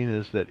basing. What I mean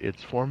is that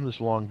it's formed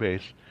this long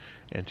base,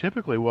 and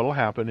typically what will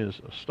happen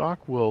is a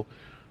stock will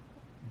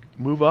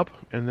move up,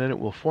 and then it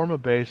will form a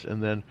base,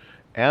 and then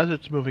as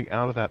it's moving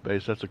out of that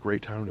base, that's a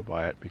great time to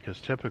buy it, because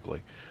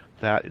typically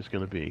that is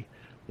going to be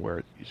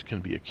where it's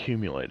going to be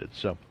accumulated.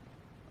 So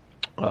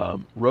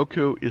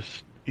Roku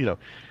is,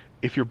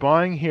 if you're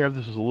buying here,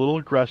 this is a little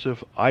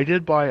aggressive. I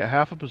did buy a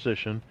half a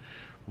position.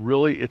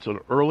 Really, it's an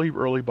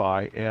early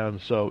buy,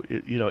 and so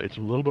it's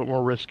a little bit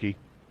more risky.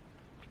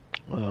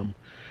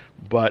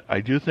 But I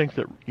do think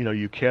that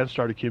you can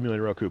start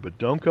accumulating Roku, but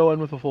don't go in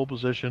with a full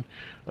position.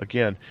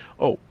 Again,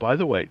 oh, by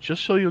the way,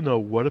 just so you know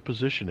what a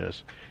position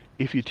is,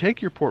 if you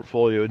take your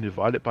portfolio and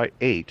divide it by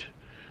 8,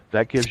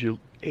 that gives you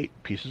 8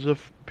 pieces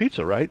of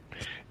pizza, right?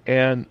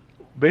 And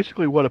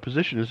basically what a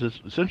position is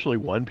essentially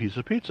one piece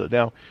of pizza.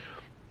 Now,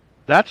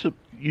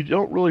 you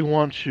don't really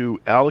want to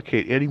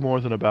allocate any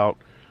more than about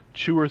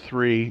 2 or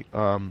 3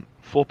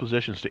 full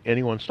positions to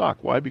any one stock.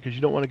 Why? Because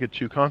you don't want to get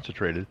too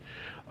concentrated.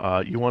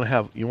 You want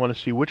to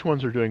see which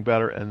ones are doing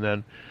better, and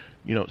then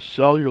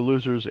sell your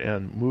losers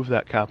and move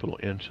that capital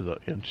into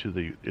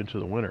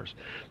the winners.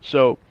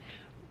 So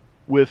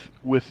with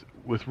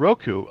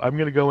Roku, I'm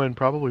going to go in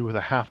probably with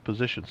a half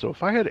position. So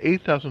if I had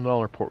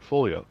 $8,000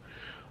 portfolio,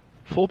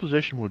 full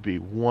position would be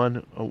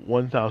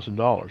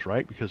 $1,000,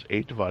 right? Because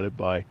 8 divided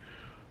by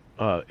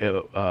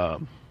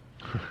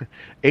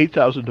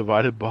 8,000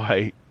 divided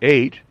by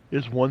 8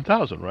 is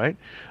 1,000, right?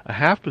 A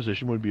half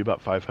position would be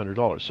about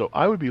 $500. So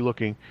I would be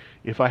looking,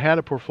 if I had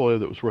a portfolio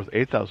that was worth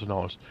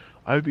 $8,000,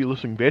 I would be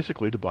looking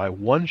basically to buy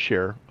 1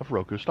 share of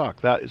Roku stock.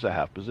 That is a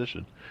half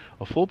position.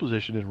 A full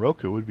position in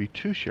Roku would be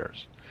 2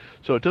 shares.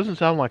 So it doesn't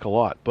sound like a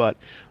lot, but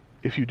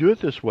if you do it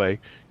this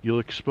way, you'll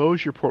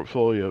expose your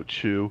portfolio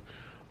to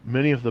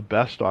many of the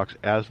best stocks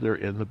as they're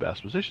in the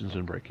best positions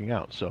and breaking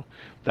out. So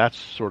that's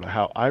sort of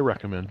how I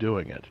recommend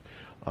doing it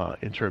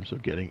in terms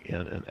of getting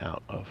in and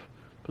out of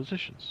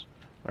positions.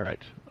 All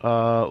right,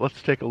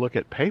 let's take a look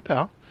at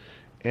PayPal.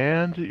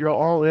 And you're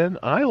all in.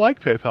 I like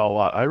PayPal a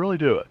lot. I really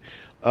do.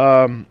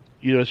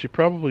 As you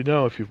probably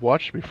know, if you've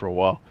watched me for a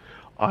while,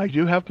 I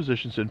do have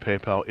positions in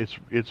PayPal.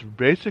 It's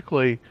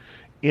basically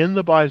in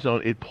the buy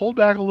zone. It pulled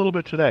back a little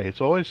bit today.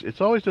 It's always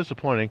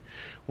disappointing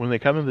when they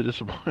come in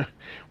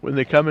when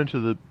they come into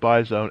the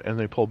buy zone and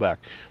they pull back.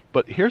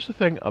 But here's the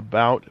thing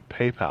about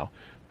PayPal.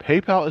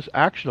 PayPal is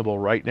actionable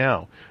right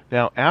now.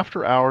 Now,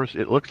 after hours,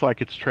 it looks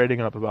like it's trading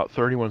up about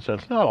 31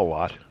 cents. Not a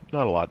lot,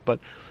 but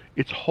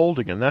it's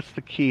holding, and that's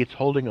the key. It's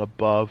holding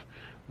above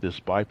this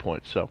buy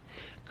point. So,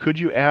 could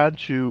you add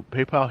to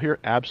PayPal here?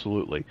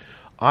 Absolutely.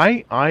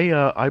 I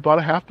bought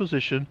a half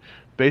position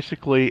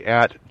basically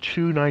at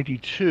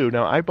 292.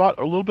 Now, I bought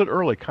a little bit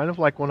early, kind of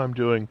like what I'm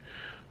doing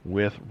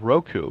with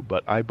Roku,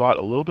 but I bought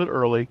a little bit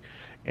early,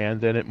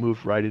 and then it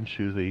moved right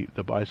into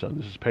the buy zone.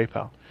 This is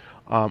PayPal.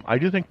 I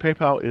do think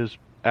PayPal is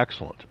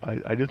excellent.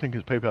 I do think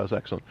PayPal is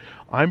excellent.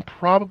 I'm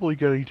probably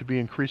going to be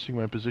increasing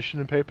my position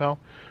in PayPal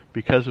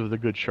because of the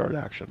good chart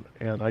action,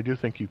 and I do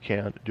think you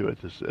can do it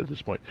at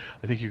this point.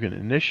 I think you can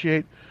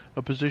initiate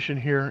a position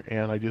here,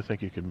 and I do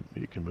think you can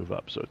move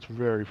up. So it's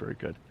very, very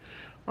good.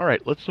 All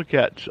right, let's look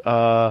at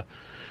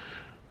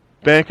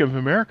Bank of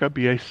America,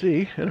 BAC,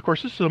 and of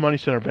course this is a money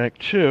center bank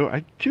too.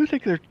 I do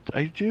think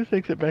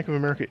that Bank of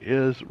America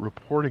is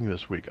reporting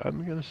this week.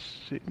 I'm going to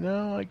see.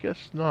 No, I guess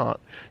not.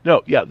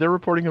 No, yeah, they're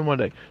reporting in one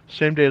day,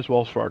 same day as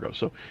Wells Fargo.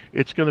 So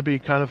it's going to be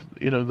kind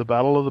of the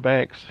battle of the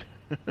banks.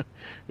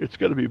 It's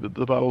going to be the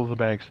battle of the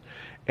banks.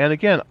 And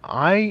again,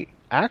 I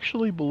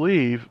actually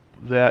believe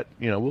that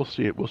we'll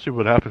see it. We'll see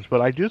what happens.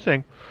 But I do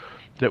think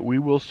that we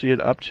will see an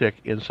uptick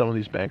in some of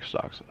these bank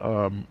stocks,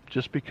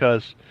 just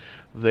because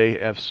they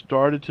have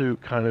started to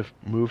kind of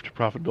move to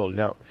profitability.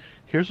 Now,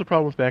 here's the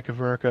problem with Bank of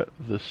America: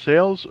 the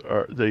sales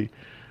are the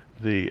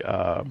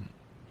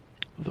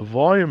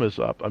volume is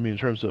up. I mean, in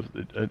terms of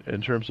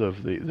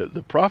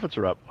the profits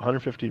are up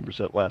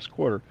 115% last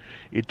quarter.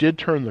 It did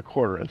turn the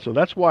quarter, and so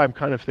that's why I'm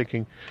kind of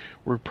thinking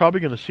we're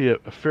probably going to see a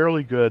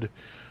fairly good.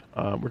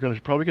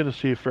 Probably going to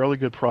see fairly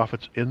good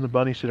profits in the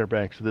money center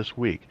banks this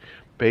week,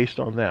 based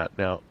on that.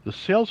 Now, the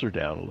sales are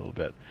down a little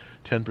bit,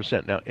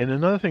 10%. Now, and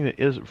another thing that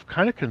is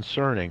kind of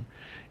concerning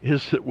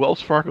is that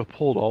Wells Fargo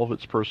pulled all of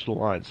its personal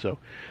lines. So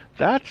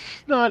that's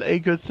not a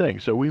good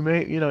thing. So we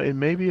may, it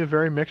may be a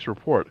very mixed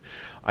report.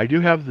 I do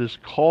have this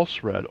call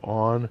spread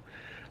on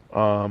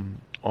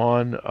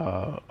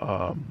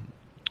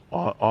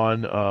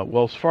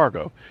Wells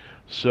Fargo.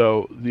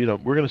 So we're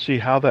going to see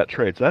how that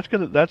trades. That's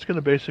going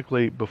to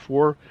basically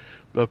before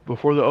the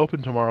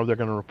open tomorrow, they're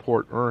going to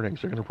report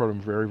earnings. They're going to report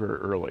them very, very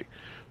early.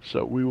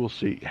 So we will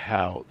see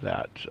how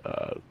that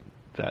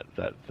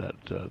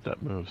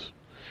moves.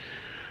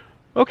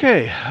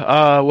 Okay,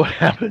 what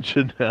happened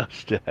to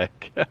Nasdaq?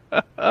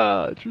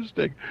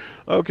 Interesting.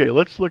 Okay,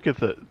 let's look at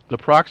the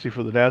proxy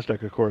for the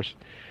Nasdaq. Of course,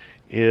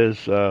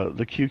 is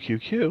the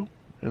QQQ,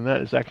 and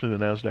that is actually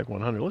the Nasdaq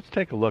 100. Let's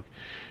take a look.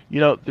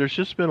 There's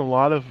just been a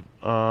lot of,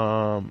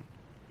 I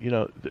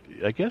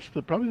guess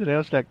probably the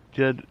Nasdaq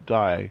did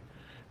die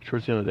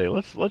towards the end of the day.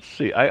 Let's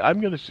see. I'm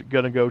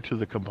gonna go to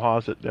the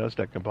composite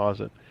Nasdaq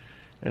composite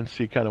and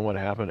see kind of what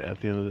happened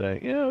at the end of the day.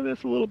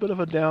 There's a little bit of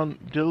a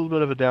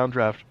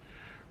downdraft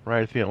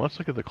right at the end. Let's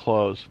look at the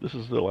close. This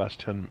is the last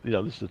 10.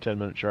 This is the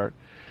 10-minute chart.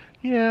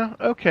 Yeah.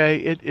 Okay.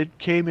 It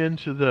came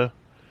into the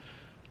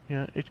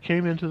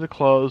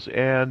close,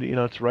 and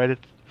it's right at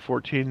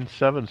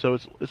 14.7. So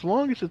it's as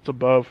long as it's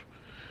above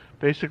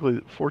basically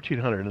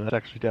 1400, and that's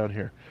actually down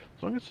here.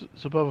 As long as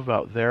it's above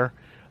about there,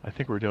 I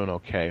think we're doing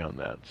okay on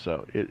that.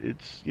 So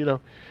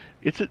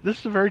this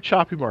is a very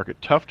choppy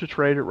market. Tough to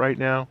trade it right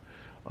now.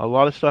 A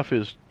lot of stuff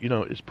is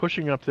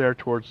pushing up there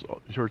towards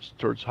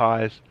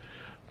highs,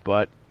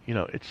 but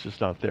it's just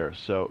not there.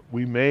 So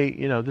we may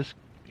this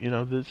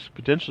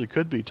potentially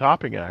could be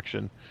topping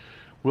action.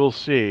 We'll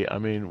see. I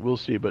mean, we'll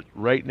see. But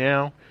right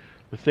now,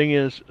 the thing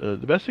is, the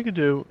best thing to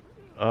do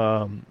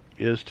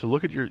is to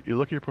look at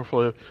your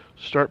portfolio,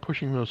 start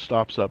pushing those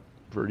stops up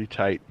pretty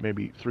tight,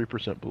 maybe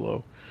 3%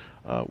 below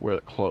where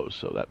it closed.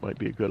 So that might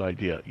be a good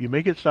idea. You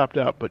may get stopped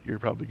out, but you're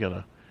probably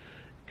gonna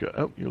go.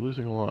 Oh, you're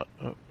losing a lot.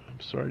 Oh, I'm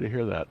sorry to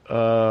hear that.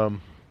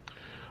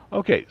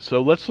 Okay,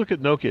 so let's look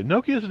at Nokia.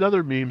 Nokia is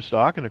another meme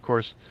stock, and of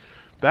course,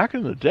 back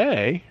in the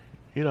day,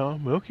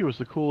 Nokia was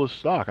the coolest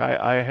stock.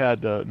 I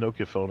had a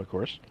Nokia phone, of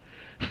course.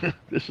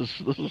 This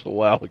is a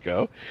while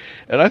ago,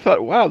 and I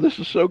thought, wow, this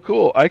is so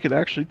cool. I can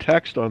actually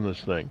text on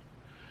this thing.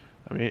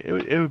 I mean,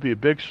 it would be a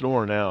big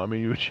snore now. I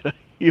mean,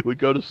 you would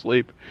go to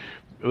sleep,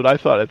 but I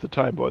thought at the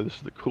time, boy, this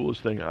is the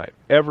coolest thing I've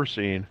ever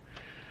seen.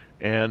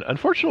 And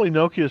unfortunately,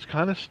 Nokia is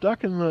kind of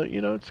stuck in the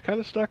it's kind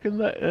of stuck in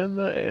the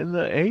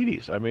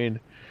 80s. I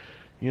mean,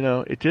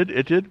 it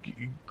did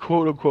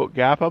quote unquote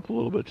gap up a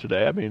little bit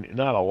today. I mean,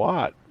 not a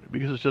lot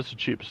because it's just a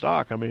cheap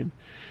stock. I mean,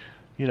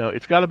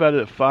 it's got about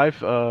a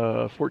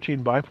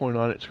 514 buy point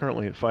on it. It's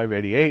currently at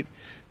 588.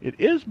 It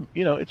is,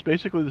 it's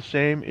basically the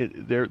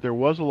same. There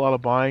was a lot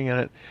of buying in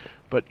it,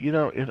 but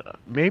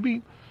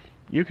maybe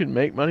you can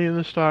make money in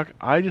this stock.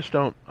 I just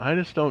don't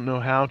know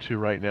how to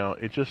right now.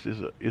 It just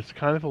is. It's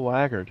kind of a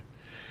laggard.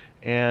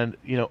 And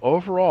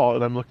overall,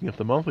 and I'm looking at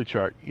the monthly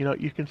chart.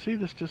 You can see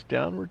this just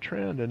downward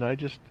trend, and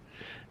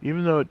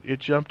even though it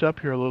jumped up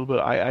here a little bit,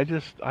 I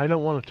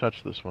don't want to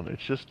touch this one.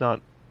 It's just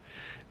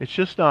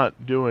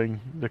not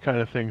doing the kind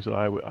of things that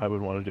I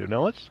would want to do.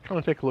 Now let's kind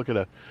of take a look at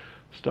a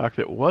stock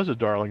that was a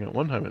darling at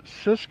one time. It's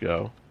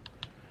Cisco,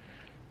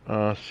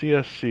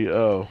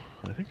 CSCO.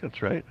 I think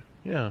that's right.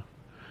 Yeah,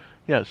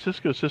 yeah,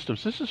 Cisco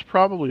Systems. This is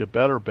probably a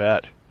better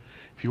bet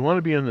if you want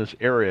to be in this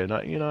area.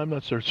 Not, I'm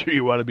not so sure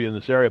you want to be in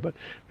this area, but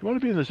if you want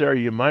to be in this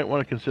area, you might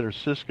want to consider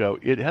Cisco.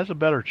 It has a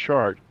better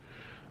chart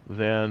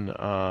than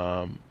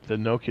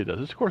Nokia does.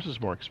 This, of course, is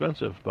more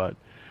expensive, but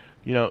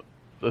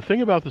the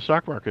thing about the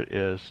stock market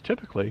is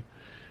typically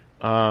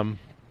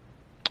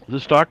the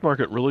stock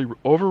market really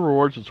over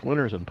rewards its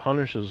winners and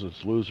punishes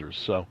its losers.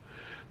 So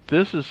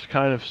this is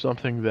kind of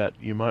something that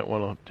you might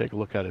want to take a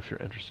look at if you're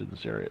interested in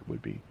this area. It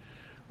would be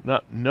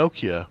not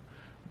Nokia,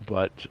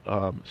 but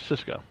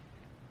Cisco,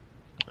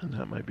 and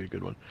that might be a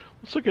good one.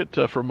 Let's look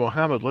at for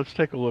Mohammed. Let's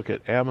take a look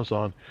at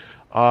Amazon.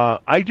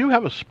 I do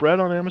have a spread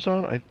on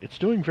Amazon. It's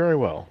doing very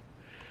well.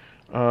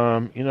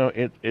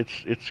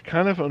 It's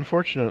kind of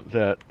unfortunate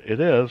that it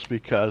is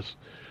because,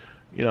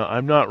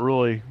 I'm not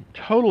really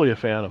totally a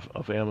fan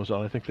of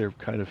Amazon. I think they're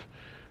kind of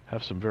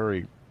have some some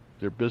of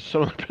their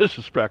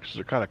business practices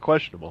are kind of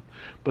questionable,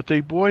 but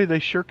they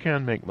sure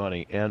can make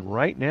money. And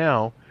right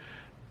now,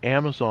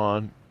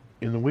 Amazon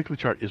in the weekly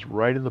chart is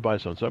right in the buy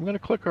zone. So I'm going to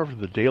click over to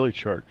the daily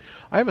chart.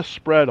 I have a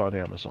spread on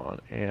Amazon,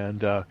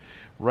 and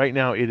right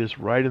now it is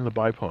right in the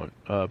buy point.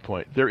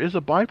 There is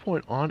a buy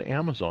point on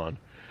Amazon,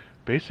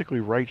 basically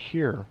right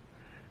here,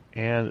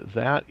 and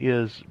that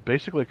is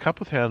basically a cup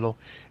with handle,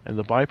 and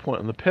the buy point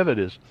on the pivot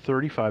is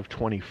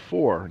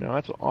 35.24. Now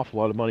that's an awful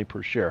lot of money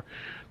per share.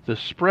 The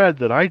spread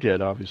that I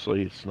did,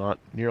 obviously, it's not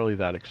nearly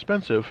that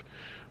expensive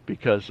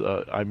because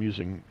I'm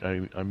using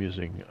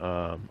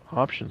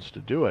options to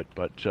do it.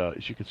 But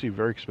as you can see,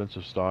 very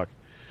expensive stock.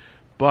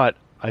 But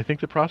I think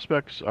the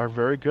prospects are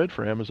very good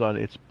for Amazon.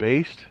 It's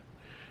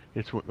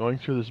going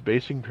through this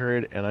basing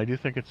period, and I do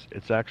think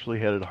it's actually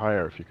headed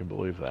higher, if you can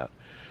believe that.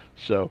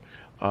 So,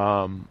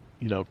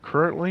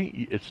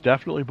 currently it's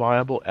definitely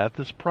buyable at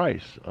this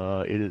price.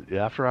 It is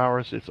after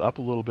hours. It's up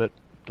a little bit,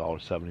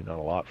 $1.70, not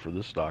a lot for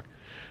this stock.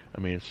 I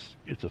mean,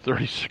 it's a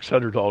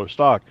 $3,600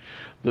 stock.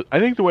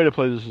 I think the way to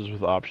play this is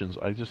with options.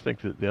 I just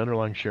think that the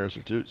underlying shares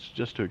are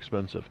just too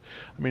expensive.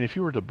 I mean, if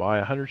you were to buy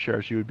 100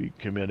 shares, you would be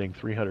committing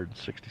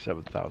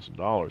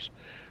 $367,000,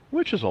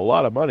 which is a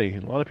lot of money.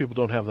 And a lot of people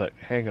don't have that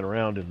hanging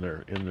around in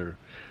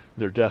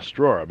their desk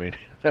drawer. I mean,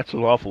 that's an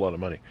awful lot of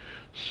money.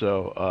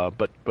 So,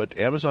 but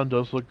Amazon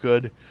does look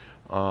good,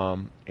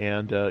 and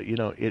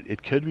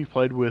it could be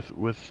played with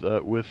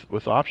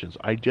options.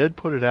 I did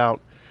put it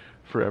out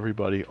for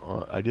everybody.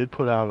 I did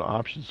put out an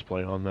options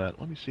play on that.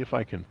 Let me see if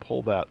I can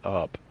pull that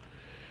up.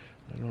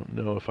 I don't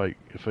know if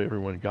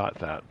everyone got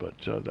that, but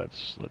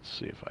let's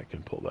see if I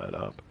can pull that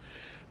up.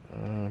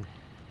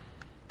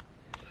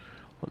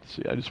 Let's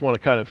see. I just want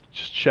to kind of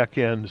just check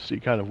in to see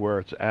kind of where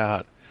it's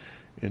at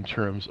in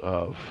terms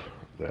of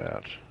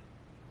that.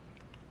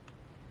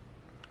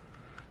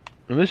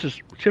 And this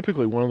is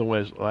typically one of the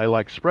ways I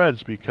like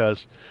spreads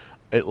because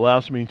it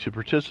allows me to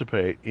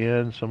participate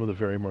in some of the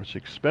very most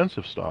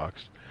expensive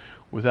stocks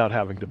without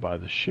having to buy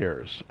the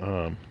shares.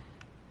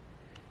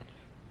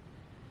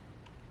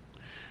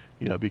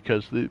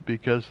 Because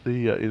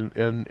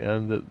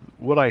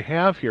what I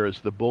have here is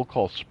the bull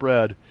call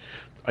spread.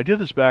 I did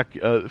this back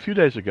a few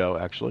days ago,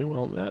 actually.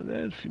 Well,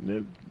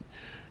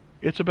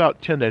 it's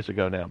about 10 days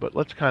ago now, but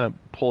let's kind of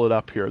pull it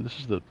up here. This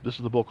is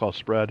the bull call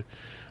spread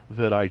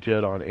that I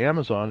did on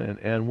Amazon,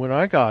 and when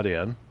I got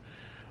in,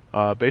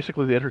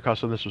 basically the entry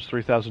cost on this was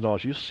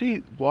 $3,000. You see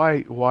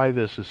why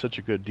this is such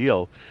a good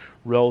deal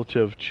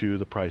relative to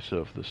the price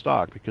of the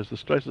stock, because the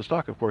price of the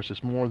stock, of course,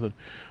 is more than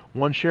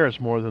one share is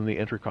more than the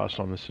entry cost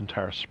on this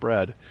entire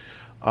spread.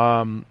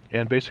 And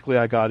basically,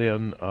 I got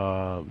in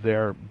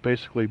there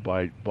basically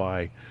by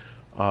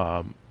by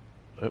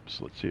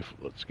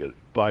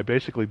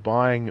basically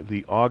buying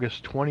the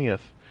August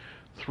 20th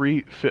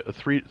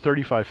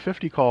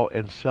 3550 call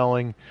and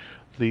selling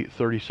the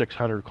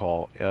 3600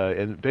 call,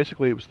 and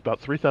basically it was about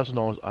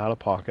 $3,000 out of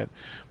pocket.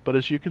 But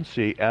as you can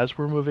see, as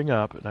we're moving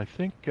up, and I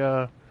think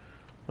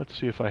let's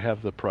see if I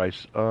have the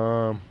price.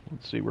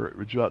 Let's see, we're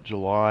about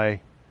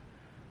July.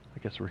 I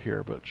guess we're here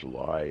about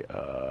July.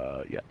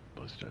 Yeah.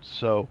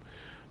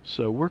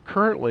 So we're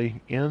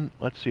currently in.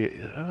 Let's see.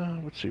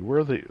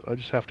 Where the? I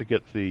just have to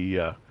get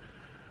the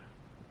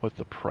what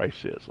the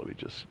price is. Let me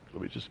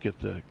just get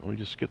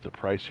the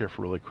price here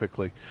for really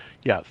quickly.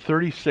 Yeah,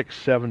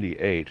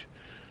 36.78.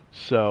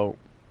 So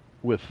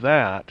with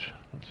that,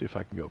 let's see if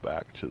I can go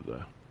back to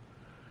the.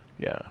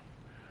 Yeah,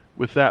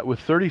 with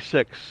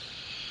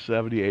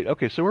 36.78.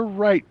 Okay, so we're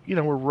right.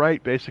 We're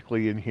right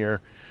basically in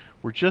here.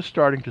 We're just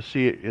starting to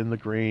see it in the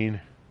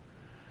green.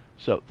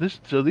 So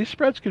these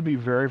spreads can be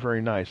very,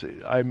 very nice.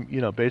 I'm,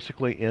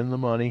 basically in the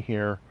money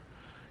here,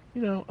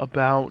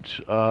 about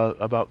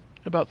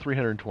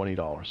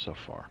 $320 so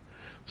far.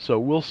 So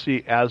we'll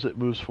see as it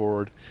moves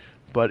forward.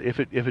 But if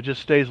it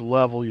just stays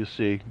level, you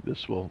see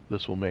this will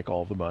make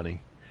all the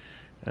money,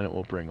 and it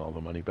will bring all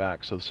the money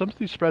back. So some of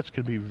these spreads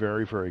can be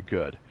very, very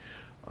good.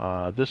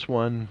 This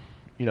one,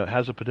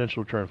 has a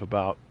potential return of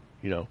about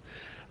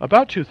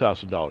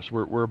 $2,000.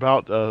 We're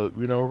about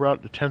we're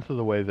about a tenth of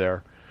the way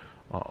there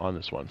on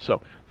this one.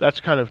 So that's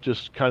kind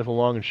of a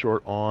long and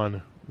short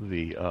on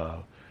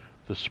the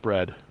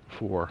spread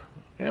for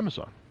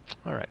Amazon.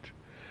 All right,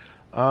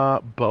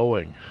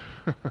 Boeing.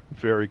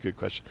 Very good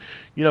question.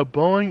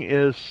 Boeing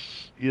is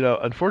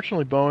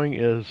unfortunately Boeing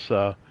is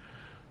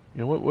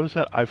what is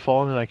that? I've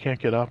fallen and I can't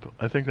get up.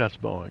 I think that's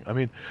Boeing. I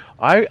mean,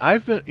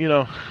 I've been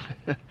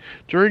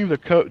during the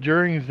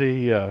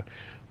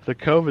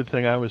COVID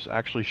thing, I was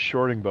actually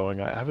shorting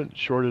Boeing. I haven't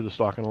shorted a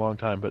stock in a long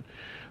time, but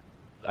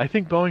I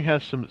think Boeing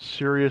has some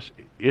serious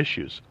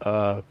issues.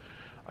 I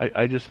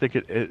just think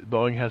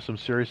Boeing has some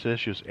serious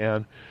issues,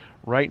 and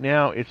right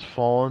now it's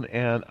fallen,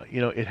 and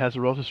it has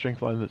a relative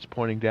strength line that's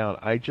pointing down.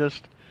 I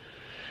just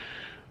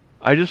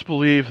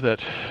believe that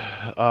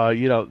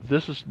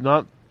this is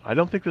not. I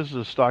don't think this is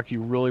a stock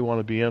you really want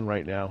to be in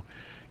right now.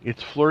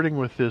 It's flirting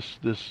with this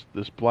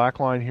black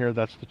line here.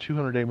 That's the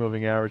 200-day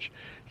moving average.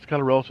 It's got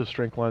a relative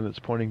strength line that's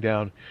pointing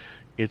down.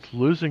 It's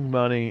losing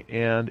money,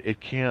 and it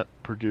can't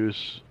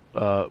produce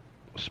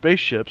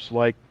spaceships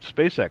like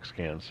SpaceX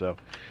can. So,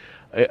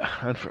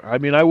 I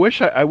mean, I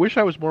wish I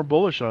was more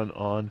bullish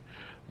on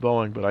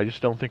Boeing, but I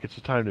just don't think it's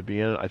the time to be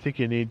in it. I think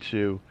you need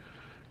to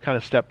kind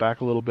of step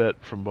back a little bit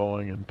from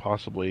Boeing and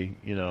possibly,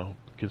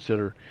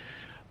 consider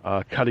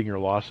cutting your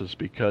losses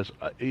because,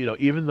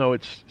 even though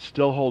it's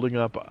still holding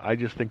up, I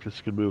just think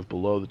this could move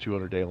below the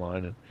 200-day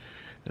line, and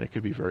it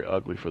could be very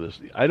ugly for this.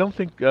 I don't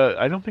think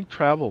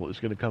travel is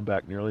going to come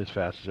back nearly as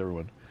fast as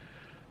everyone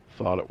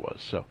thought it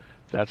was. So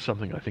that's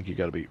something I think you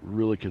got to be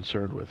really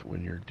concerned with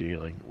when you're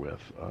dealing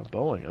with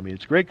Boeing. I mean,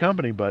 it's a great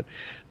company, but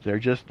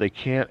they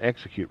can't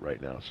execute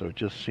right now. So it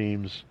just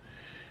seems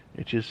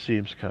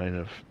kind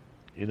of,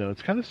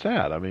 it's kind of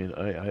sad. I mean,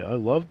 I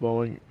love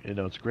Boeing.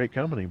 It's a great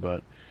company,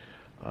 but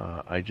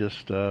I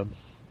just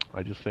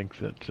think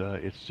that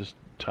it's just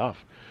tough.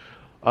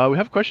 We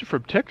have a question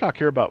from TikTok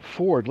here about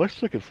Ford.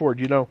 Let's look at Ford.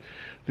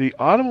 The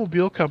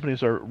automobile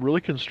companies are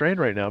really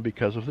constrained right now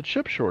because of the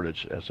chip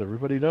shortage, as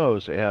everybody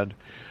knows, and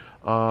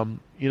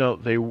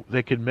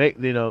they could make,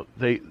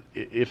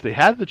 if they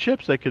had the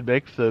chips, they could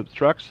make the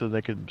trucks and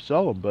they could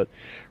sell them. But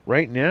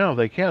right now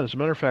they can't. As a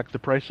matter of fact, the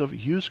price of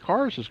used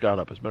cars has gone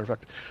up. As a matter of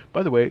fact,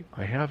 by the way,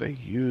 I have a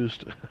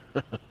used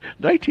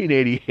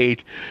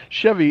 1988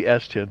 Chevy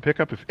S10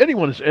 pickup. If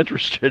anyone is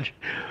interested,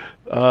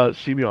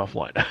 see me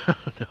offline.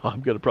 No,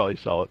 I'm going to probably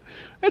sell it.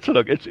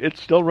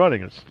 It's still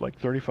running. It's like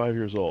 35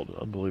 years old.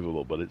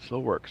 Unbelievable, but it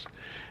still works,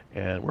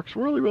 and works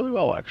really, really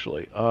well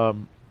actually.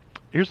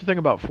 Here's the thing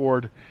about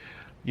Ford.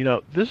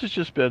 This has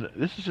just been a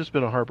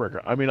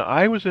heartbreaker. I mean,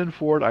 I was in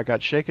Ford, I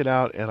got shaken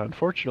out, and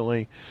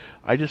unfortunately,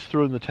 I just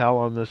threw in the towel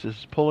on this.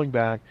 It's pulling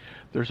back.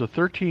 There's a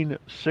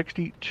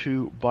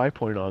 1362 buy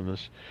point on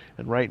this,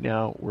 and right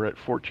now we're at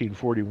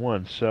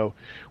 1441. So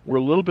we're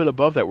a little bit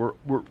above that.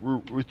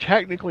 We're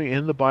technically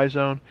in the buy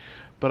zone,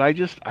 but I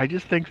just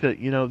think that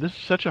this is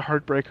such a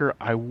heartbreaker.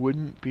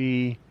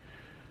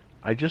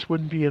 I just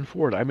wouldn't be in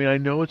Ford. I mean, I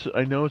know it's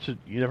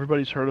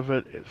everybody's heard of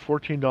it.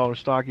 $14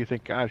 stock. You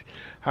think, gosh,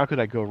 how could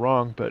I go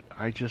wrong? But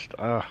I just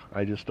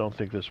don't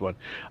think this one.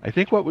 I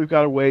think what we've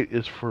got to wait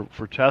is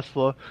for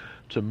Tesla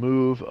to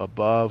move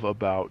above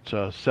about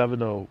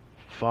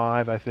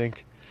 705, I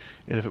think.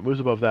 And if it moves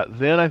above that,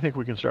 then I think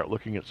we can start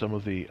looking at some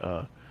of the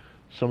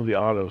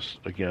autos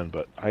again.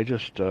 But I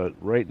just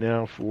right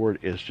now Ford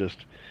is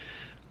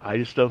I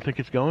just don't think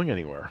it's going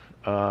anywhere.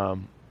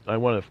 I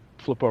want to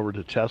flip over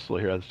to Tesla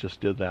here. I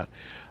just did that.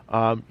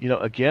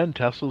 Again,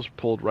 Tesla's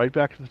pulled right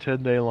back to the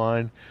 10-day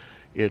line.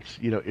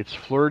 It's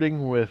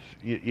flirting with.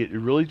 It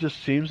really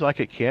just seems like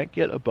it can't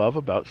get above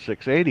about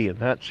 680, and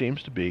that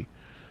seems to be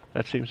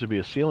a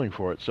ceiling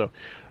for it. So,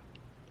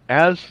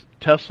 as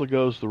Tesla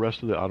goes, the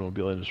rest of the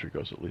automobile industry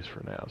goes, at least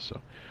for now. So,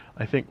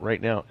 I think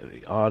right now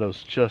the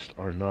autos just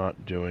are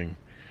not doing,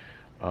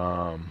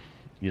 are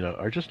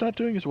just not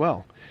doing as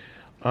well.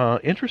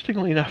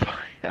 Interestingly enough, I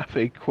have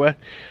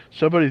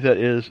somebody that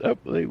is,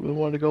 they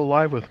want to go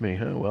live with me.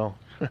 Oh, well,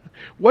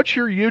 what's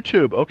your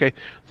YouTube? Okay,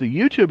 the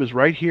YouTube is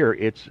right here.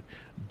 It's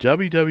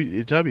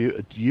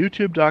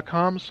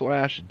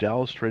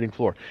www.youtube.com/Dallas Trading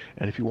Floor.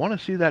 And if you want to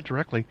see that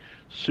directly,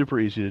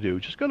 super easy to do.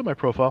 Just go to my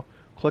profile,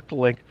 click the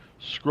link,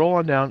 scroll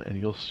on down, and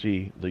you'll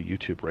see the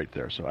YouTube right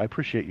there. So I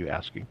appreciate you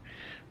asking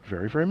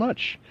very, very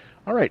much.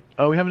 All right,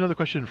 we have another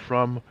question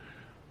from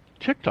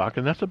TikTok,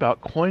 and that's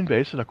about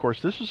Coinbase. And of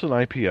course, this is an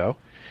IPO.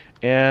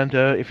 And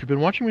if you've been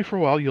watching me for a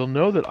while, you'll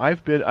know that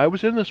I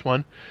was in this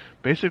one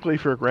basically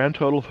for a grand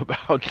total of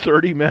about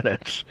 30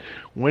 minutes.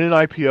 When it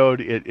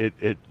IPO'd,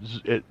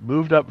 it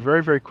moved up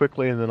very, very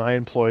quickly, and then I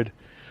employed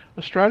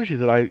a strategy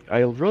that I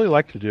really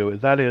like to do,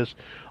 and that is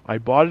I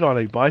bought it on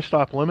a buy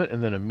stop limit,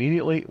 and then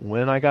immediately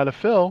when I got a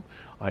fill,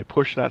 I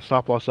push that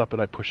stop loss up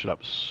and I push it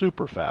up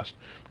super fast.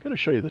 I'm going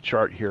to show you the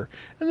chart here,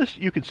 and this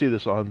you can see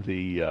this on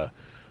the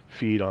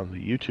feed on the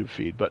YouTube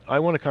feed, but I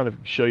want to kind of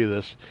show you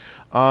this.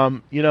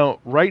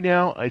 Right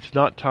now it's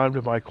not time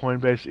to buy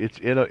Coinbase. It's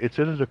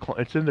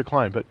in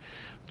decline, but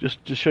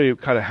just to show you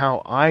kind of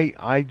how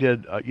I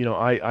did,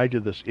 I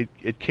did this.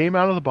 It came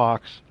out of the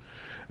box,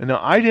 and now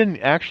I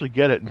didn't actually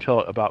get it until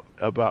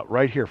about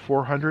right here,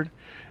 400,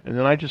 and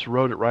then I just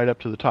rode it right up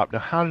to the top. Now,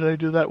 how did I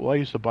do that? Well, I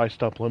used the buy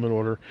stop limit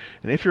order,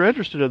 and if you're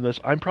interested in this,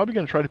 I'm probably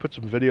going to try to put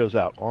some videos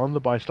out on the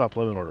buy stop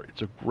limit order.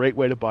 It's a great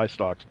way to buy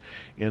stocks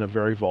in a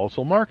very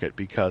volatile market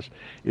because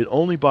it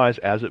only buys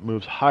as it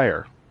moves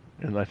higher.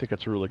 And I think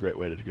that's a really great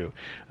way to go.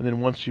 And then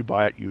once you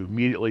buy it, you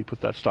immediately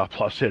put that stop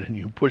loss in and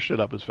you push it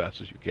up as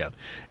fast as you can.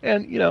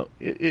 And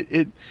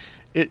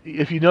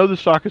if you know the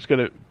stock is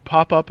going to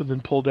pop up and then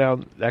pull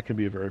down, that can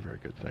be a very, very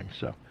good thing.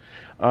 So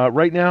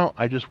right now,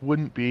 I just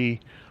wouldn't be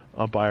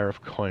a buyer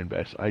of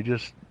Coinbase.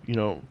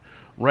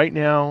 Right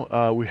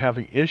now we're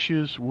having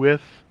issues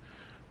with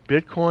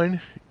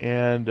Bitcoin,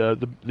 and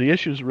the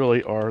issues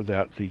really are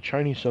that the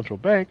Chinese central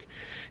bank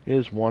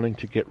is wanting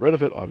to get rid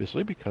of it,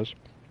 obviously, because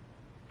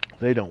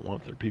they don't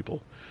want their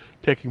people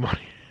taking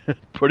money and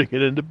putting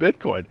it into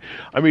Bitcoin.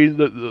 I mean,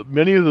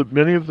 many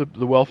of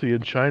the wealthy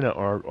in China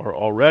are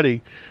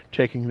already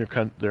taking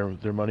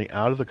their money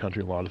out of the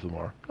country. A lot of them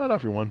are, not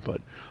everyone,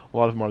 but a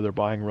lot of them are. They're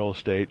buying real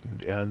estate,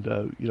 and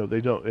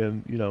they don't.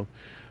 And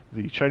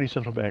the Chinese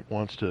central bank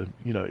wants to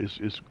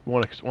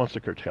wants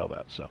to curtail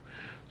that. So,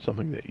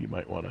 something that you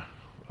might want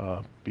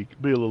to be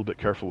a little bit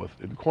careful with.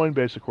 And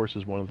Coinbase, of course,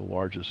 is one of the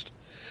largest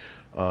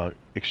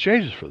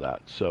exchanges for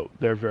that. So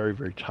they're very,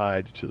 very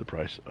tied to the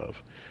price of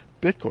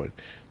Bitcoin.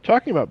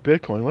 Talking about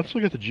Bitcoin, let's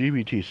look at the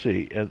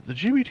GBTC. And the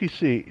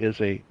GBTC is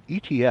a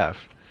ETF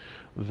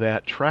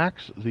that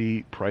tracks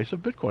the price of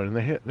Bitcoin,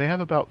 and they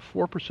have about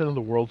 4% of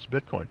the world's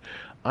Bitcoin.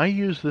 I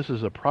use this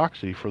as a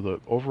proxy for the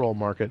overall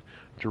market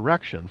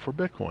direction for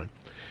Bitcoin.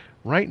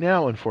 Right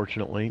now,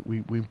 unfortunately,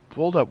 we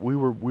pulled up.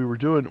 We're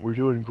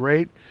doing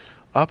great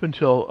up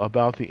until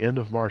about the end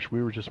of March.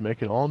 We were just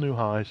making all new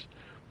highs.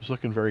 It's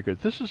looking very good.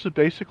 This is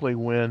basically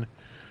when,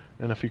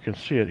 and if you can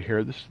see it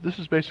here, this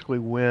is basically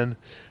when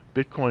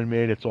Bitcoin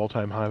made its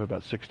all-time high of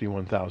about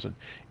 61,000.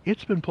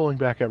 It's been pulling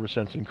back ever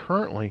since, and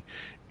currently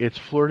it's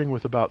flirting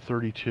with about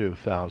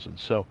 32,000.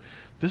 So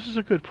this is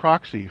a good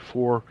proxy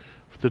for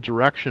the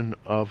direction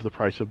of the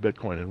price of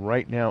Bitcoin, and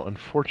right now,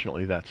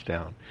 unfortunately, that's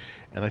down.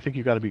 And I think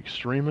you've got to be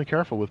extremely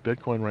careful with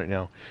Bitcoin right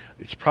now.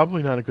 It's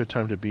probably not a good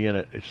time to be in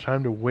it. It's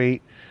time to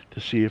wait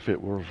to see if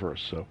it will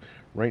reverse. So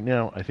right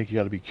now, I think you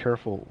got to be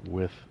careful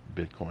with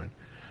Bitcoin.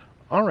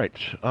 All right,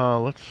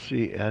 let's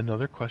see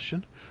another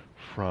question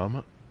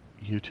from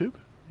YouTube,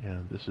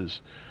 and this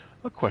is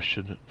a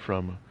question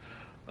from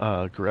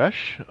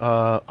Gresh.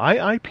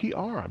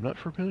 IIPR. I'm not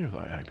familiar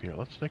with IIPR.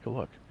 Let's take a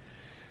look.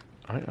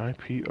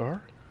 IIPR.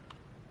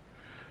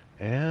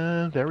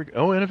 And there we go.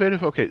 Oh,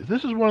 innovative. Okay,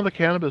 this is one of the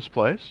cannabis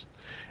plays.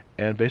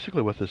 And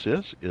basically what this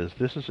is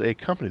this is a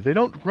company. They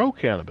don't grow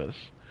cannabis,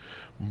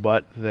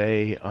 but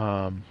they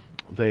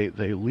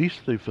lease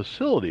the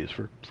facilities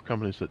for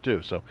companies that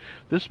do. So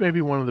this may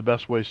be one of the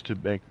best ways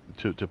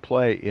to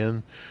play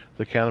in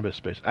the cannabis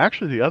space.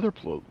 Actually, the other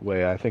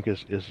way I think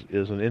is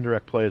an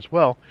indirect play as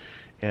well,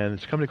 and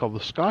it's a company called the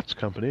Scotts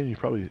Company, and you've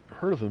probably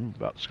heard of them,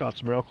 about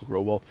Scotts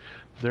Miracle-Gro. Well,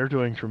 they're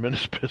doing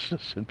tremendous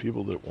business in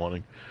people that are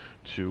wanting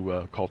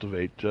to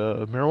cultivate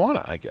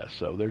marijuana, I guess.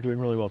 So they're doing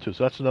really well too.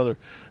 So that's another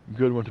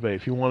good one to make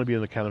if you want to be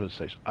in the cannabis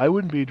space. I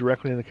wouldn't be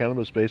directly in the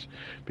cannabis space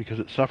because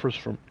it suffers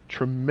from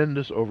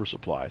tremendous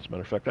oversupply. As a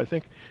matter of fact, I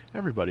think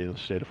everybody in the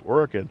state of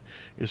Oregon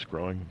is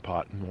growing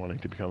pot and wanting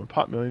to become a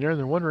pot millionaire, and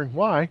they're wondering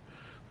why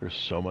there's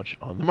so much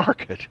on the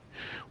market.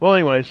 Well,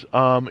 anyways,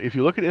 if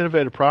you look at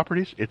innovative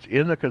properties, it's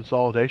in the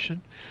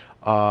consolidation.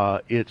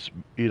 It's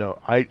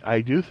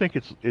I do think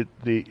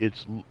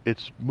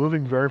it's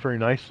moving very, very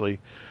nicely.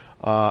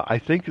 I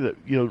think that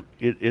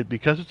it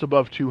because it's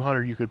above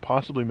 200, you could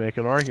possibly make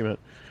an argument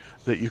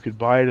that you could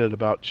buy it at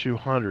about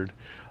 200.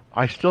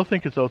 I still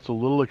think it's a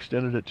little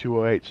extended at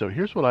 208. So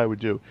here's what I would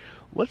do.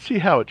 Let's see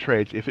how it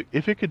trades.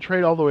 If it could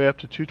trade all the way up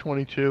to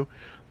 222,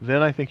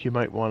 then I think you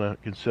might want to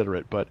consider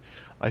it. But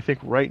I think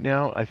right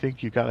now, I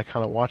think you got to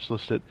kind of watch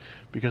list it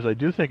because I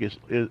do think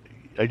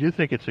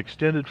it's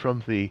extended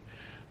from the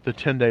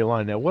 10-day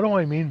line. Now, what do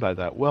I mean by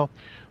that? Well,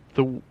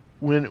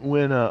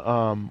 when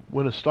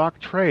a stock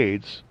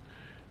trades,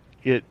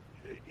 it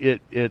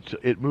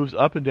moves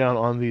up and down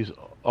on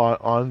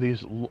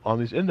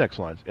these index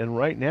lines, and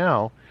right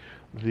now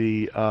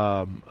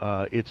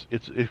it's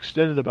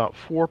extended about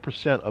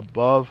 4%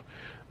 above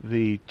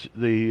the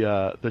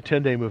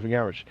 10-day moving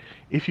average.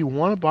 If you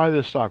want to buy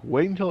this stock,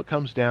 wait until it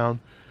comes down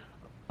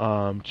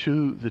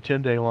to the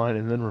 10-day line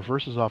and then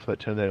reverses off that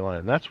 10-day line.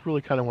 And that's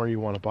really kind of where you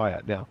want to buy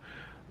it. Now,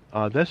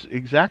 this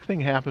exact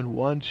thing happened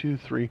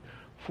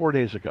 4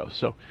 days ago.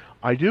 So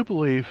I do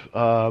believe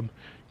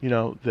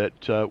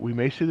that we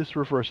may see this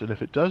reverse. And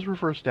if it does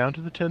reverse down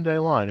to the 10-day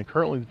line, and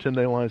currently the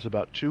 10-day line is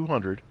about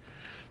 200,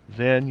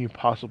 then you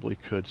possibly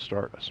could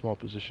start a small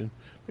position,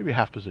 maybe a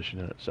half position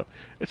in it. So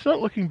it's not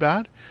looking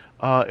bad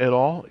at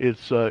all.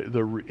 It's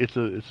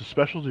a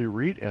specialty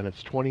REIT, and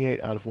it's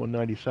 28 out of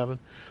 197.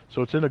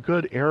 So it's in a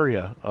good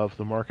area of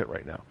the market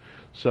right now.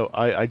 So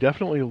I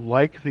definitely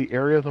like the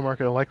area of the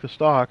market. I like the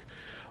stock.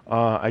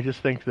 I just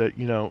think that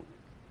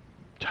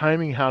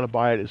timing how to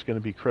buy it is going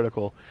to be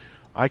critical.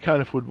 I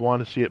kind of would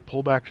want to see it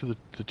pull back to the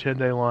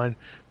 10-day line,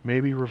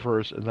 maybe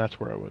reverse, and that's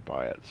where I would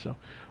buy it. So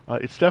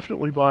it's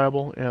definitely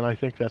viable, and I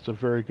think that's a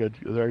very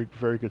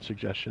very good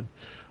suggestion.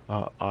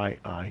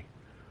 IIPR,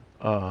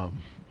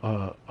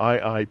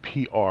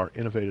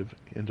 Innovative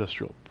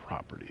Industrial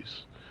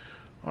Properties.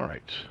 All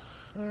right.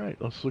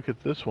 Let's look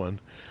at this one.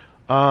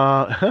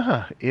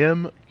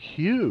 MQ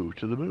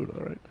to the moon.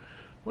 All right.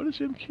 What is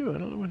MQ? I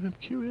don't know what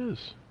MQ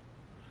is.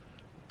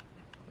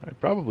 I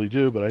probably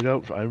do, but I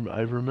don't. I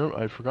remember.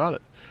 I forgot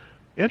it.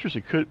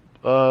 Interesting. Could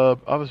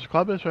Office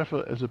cloud-based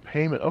as a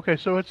payment? Okay,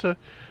 so it's a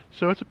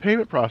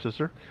payment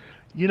processor.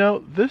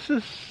 This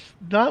is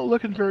not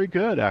looking very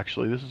good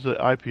actually. This is an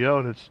IPO,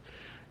 and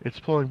it's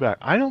pulling back.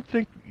 I don't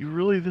think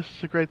this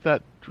is a great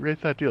deal.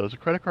 It's a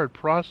credit card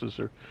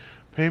processor,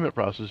 payment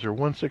processor,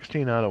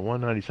 116 out of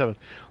 197.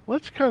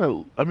 Let's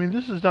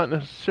this is not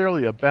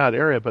necessarily a bad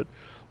area, but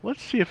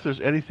let's see if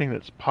there's anything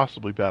that's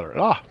possibly better.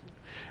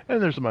 And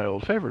there's my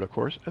old favorite, of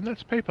course, and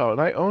that's PayPal. And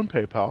I own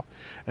PayPal,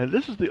 and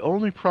this is the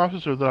only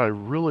processor that I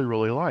really,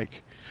 really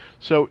like.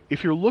 So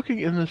if you're looking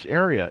in this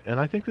area, and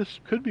I think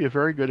this could be a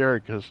very good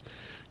area, because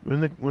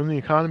when the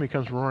economy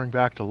comes roaring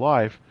back to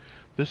life,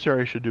 this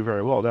area should do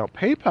very well. Now,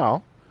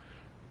 PayPal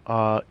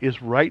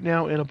is right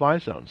now in a buy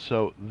zone,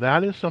 so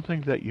that is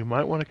something that you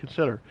might want to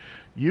consider.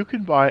 You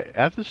can buy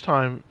at this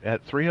time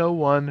at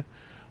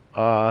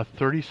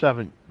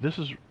 301.37.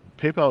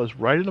 PayPal is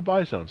right in a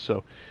buy zone,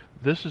 so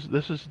this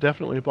is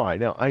definitely a buy.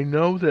 Now, I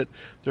know that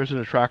there's an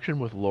attraction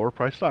with lower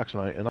price stocks,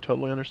 and I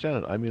totally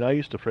understand it. I mean, I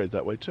used to trade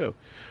that way too.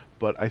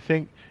 But I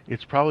think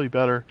it's probably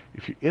better,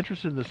 if you're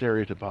interested in this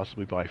area, to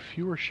possibly buy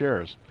fewer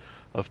shares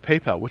of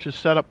PayPal, which is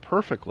set up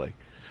perfectly,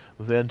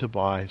 than to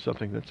buy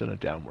something that's in a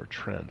downward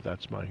trend.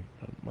 That's my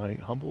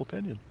humble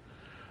opinion.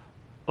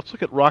 Let's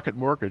look at Rocket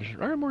Mortgage.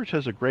 Rocket Mortgage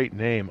has a great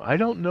name. I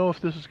don't know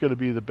if this is going to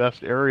be the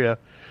best area,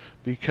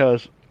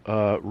 because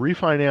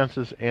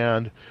refinances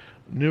and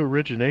new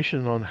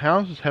origination on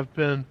houses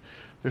they're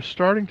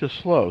starting to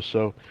slow.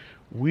 So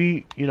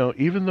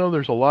even though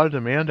there's a lot of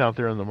demand out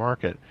there in the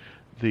market,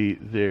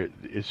 there's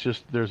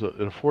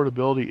an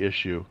affordability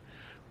issue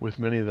with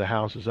many of the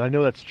houses. I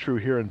know that's true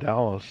here in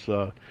Dallas.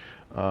 As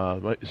a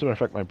matter of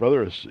fact, my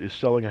brother is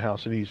selling a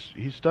house, and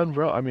he's done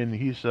well. I mean,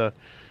 he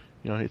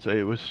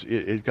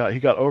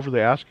got over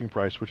the asking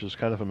price, which is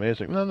kind of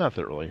amazing. No, not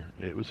that really.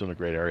 It was in a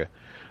great area,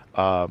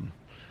 but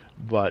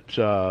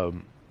there's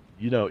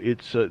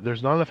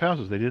not enough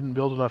houses. They didn't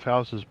build enough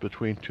houses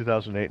between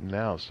 2008 and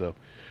now. So,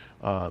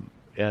 and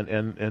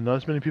not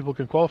as many people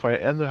can qualify.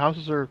 And the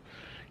houses are,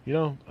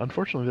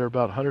 unfortunately, they're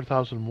about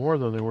 100,000 more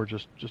than they were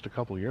just a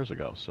couple of years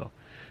ago. So,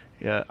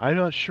 yeah, I'm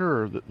not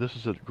sure that this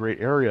is a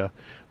great area.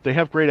 They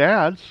have great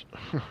ads,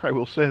 I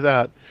will say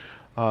that,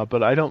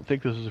 but I don't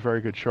think this is a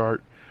very good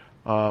chart.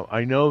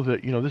 I know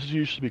that this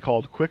used to be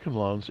called Quicken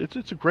Loans.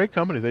 It's a great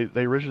company.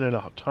 They originate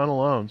a ton of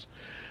loans.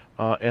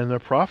 And their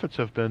profits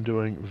have been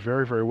doing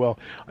very, very well.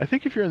 I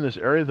think if you're in this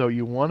area, though,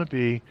 you want to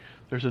be.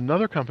 There's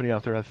another company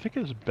out there, I think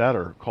it's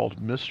better,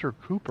 called Mr.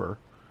 Cooper.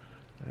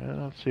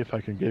 And let's see if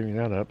I can get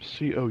that up.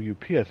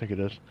 C-O-U-P, I think it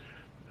is.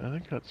 I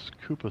think that's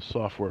Coupa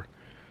Software.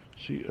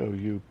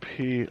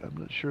 C-O-U-P. I'm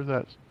not sure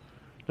that's.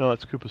 No,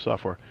 that's Coupa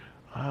Software.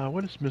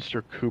 What is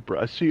Mr.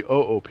 Cooper?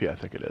 C-O-O-P, I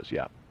think it is.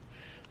 Yeah.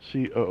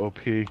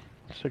 C-O-O-P.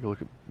 Let's take a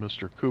look at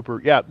Mr.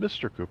 Cooper. Yeah,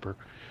 Mr. Cooper.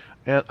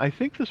 And I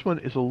think this one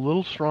is a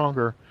little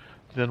stronger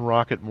than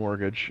Rocket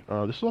Mortgage.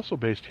 This is also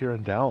based here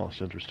in Dallas,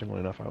 interestingly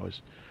enough. I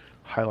always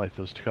highlight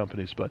those two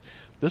companies, but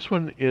this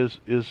one is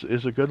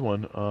a good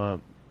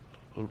one.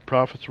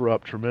 Profits were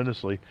up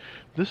tremendously.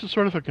 This is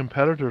sort of a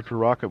competitor to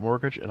Rocket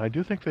Mortgage, and I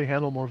do think they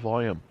handle more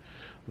volume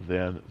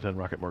than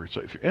Rocket Mortgage.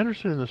 So if you're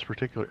interested in this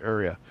particular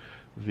area,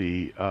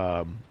 the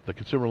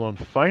consumer loan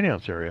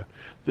finance area,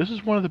 this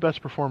is one of the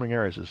best performing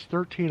areas. It's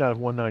 13 out of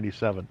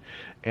 197,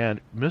 and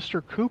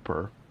Mr.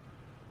 Cooper,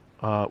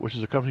 which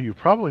is a company you've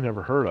probably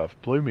never heard of.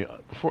 Believe me,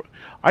 before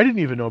I didn't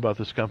even know about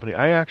this company.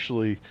 I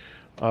actually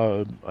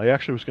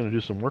was going to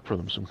do some work for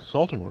them, some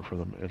consulting work for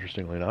them,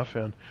 interestingly enough,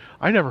 and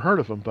I never heard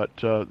of them. But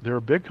they're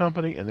a big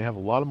company, and they have a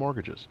lot of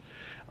mortgages.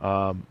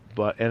 And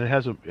it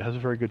has a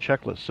very good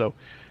checklist. So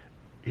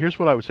here's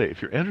what I would say: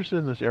 if you're interested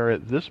in this area,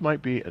 this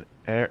might be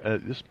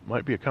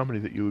a company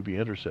that you would be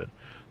interested in.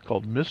 It's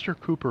called Mr.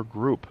 Cooper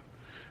Group.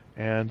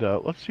 And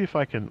let's see if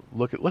I can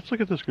let's look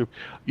at this group.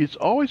 It's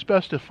always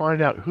best to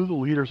find out who the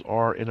leaders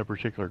are in a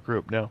particular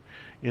group. Now,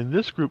 in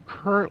this group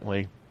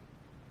currently,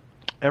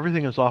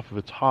 everything is off of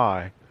its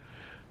high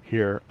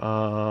here.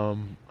 I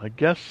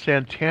guess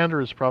Santander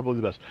is probably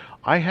the best.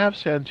 I have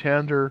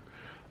Santander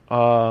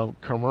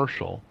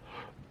commercial,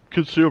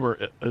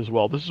 consumer as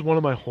well. This is one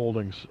of my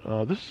holdings.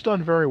 This has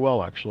done very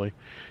well, actually.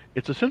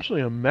 It's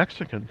essentially a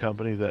Mexican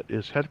company that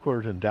is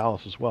headquartered in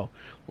Dallas as well.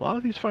 A lot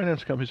of these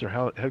finance companies are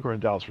headquartered in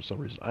Dallas for some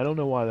reason. I don't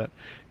know why that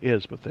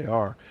is, but they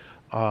are.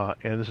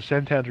 And this is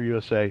Santander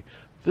USA.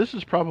 This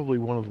is probably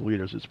one of the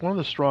leaders. It's one of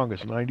the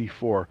strongest,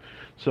 94.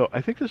 So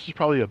I think this is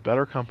probably a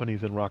better company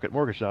than Rocket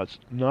Mortgage. Now, it's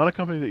not a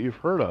company that you've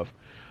heard of,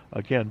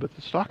 again, but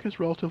the stock is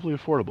relatively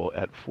affordable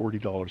at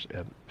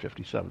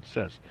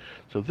 $40.57.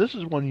 So this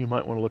is one you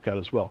might want to look at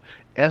as well.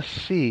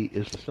 SC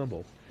is the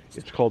symbol.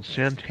 It's called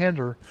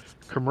Santander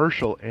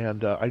Commercial,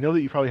 and I know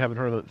that you probably haven't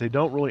heard of it. They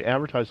don't really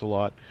advertise a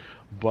lot,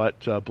 but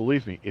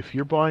believe me, if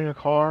you're buying a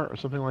car or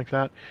something like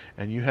that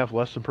and you have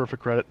less than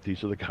perfect credit,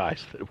 these are the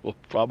guys that will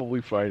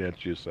probably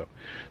finance you. So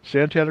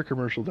Santander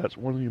Commercial, that's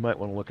one you might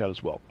want to look at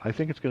as well. I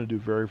think it's going to do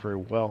very, very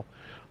well.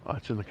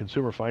 It's in the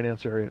consumer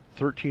finance area,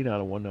 13 out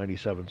of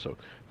 197, so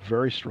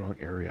very strong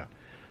area.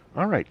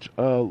 All right,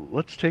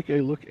 let's take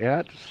a look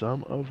at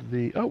some of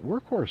the,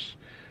 Workhorse.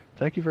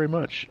 Thank you very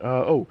much.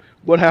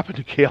 What happened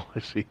to Kale? I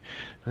see.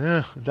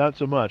 Not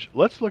so much.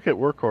 Let's look at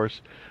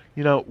Workhorse.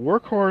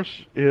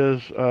 Workhorse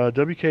is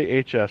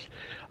WKHS.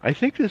 I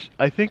think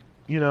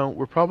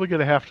we're probably going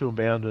to have to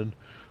abandon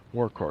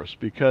Workhorse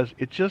because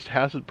it just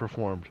hasn't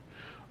performed.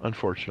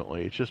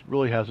 Unfortunately, it just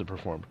really hasn't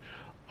performed.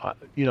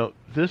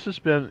 This has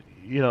been,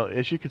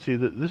 as you can see,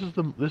 this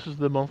is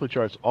the monthly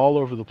charts all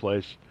over the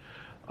place.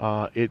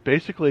 It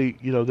basically,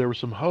 there was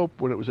some hope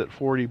when it was at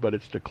 40, but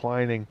it's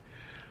declining.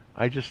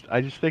 I just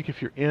think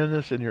if you're in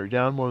this and you're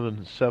down more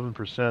than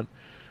 7%,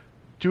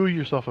 do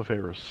yourself a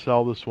favor,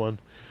 sell this one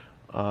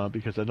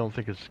because I don't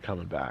think it's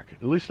coming back,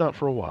 at least not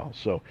for a while.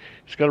 So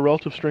it's got a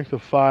relative strength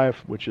of 5,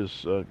 which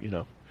is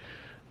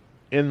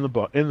in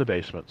the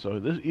basement. So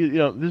this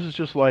is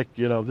just like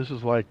this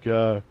is like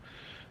I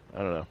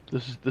don't know.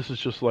 This is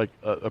just like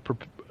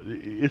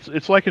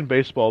it's like in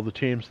baseball, the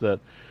teams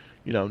that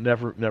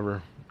never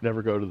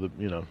go to the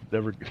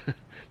never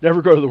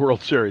never go to the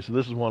World Series, and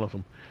this is one of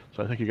them.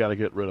 So I think you got to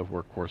get rid of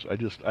Workhorse.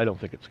 I don't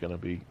think it's going to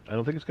be. I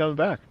don't think it's coming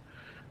back.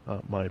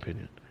 My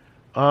opinion.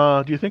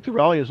 Do you think the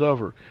rally is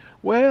over?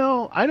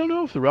 Well, I don't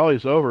know if the rally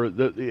is over.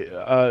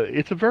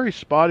 It's a very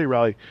spotty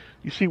rally.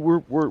 You see,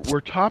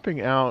 we're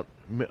topping out.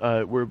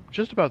 We're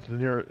just about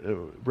near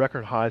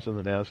record highs on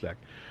the Nasdaq.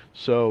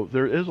 So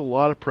there is a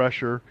lot of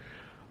pressure.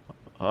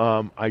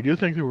 I do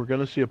think that we're going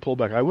to see a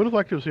pullback. I would have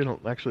liked to have seen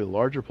actually a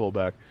larger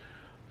pullback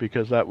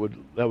because that would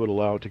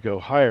allow it to go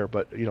higher.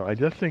 But I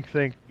just think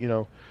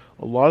a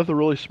lot of the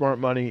really smart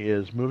money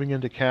is moving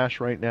into cash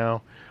right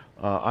now.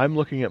 I'm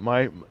looking at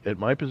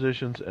my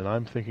positions and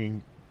I'm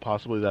thinking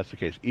possibly that's the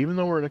case. Even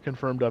though we're in a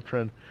confirmed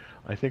uptrend,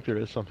 I think there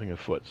is something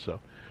afoot. So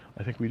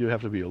I think we do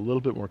have to be a little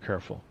bit more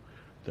careful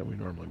than we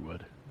normally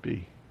would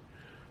be.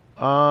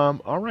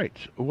 All right.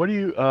 What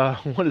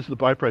is the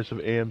buy price of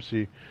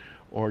AMC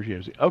or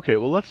GMC? Okay,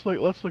 well let's look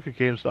at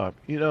GameStop.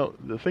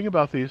 The thing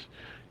about these,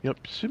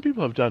 some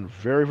people have done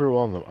very, very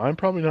well on them. I'm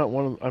probably not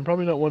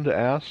one to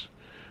ask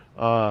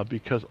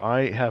because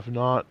I have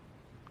not.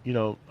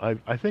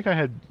 I think I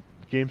had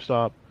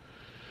GameStop.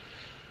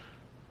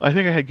 I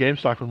think I had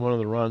GameStop in one of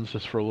the runs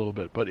just for a little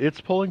bit, but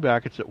it's pulling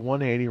back. It's at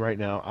 180 right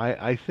now.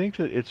 I think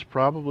that it's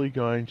probably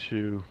going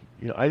to.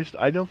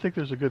 I don't think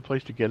there's a good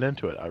place to get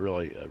into it. I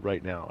really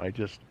right now.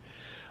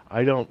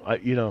 I don't.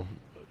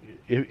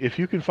 If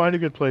you can find a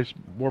good place,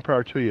 more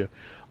power to you.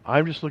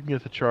 I'm just looking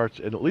at the charts,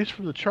 and at least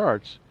from the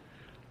charts,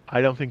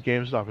 I don't think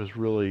GameStop is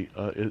really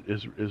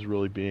is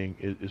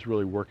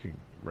really working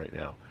right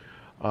now.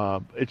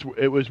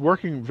 It was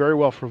working very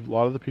well for a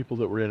lot of the people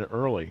that were in it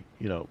early.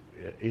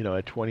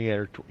 At 28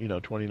 or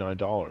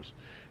 $29.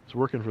 It's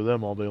working for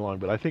them all day long.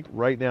 But I think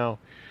right now,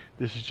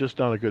 this is just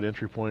not a good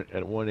entry point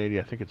at 180.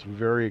 I think it's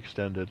very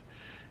extended,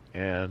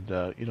 and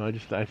I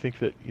think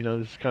that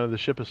this is kind of the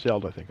ship has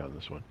sailed. I think on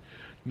this one,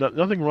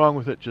 nothing wrong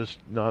with it, just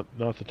not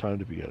the time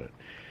to be in it.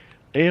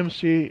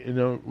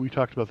 AMC, we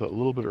talked about that a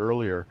little bit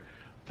earlier.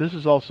 This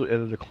is also in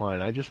a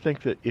decline. I just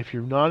think that if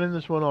you're not in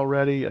this one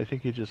already, I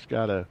think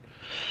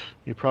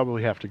you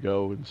probably have to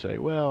go and say,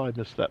 well, I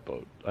missed that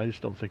boat. I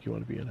just don't think you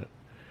want to be in it.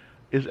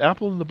 Is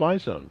Apple in the buy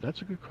zone?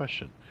 That's a good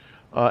question.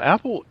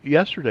 Apple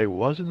yesterday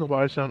was in the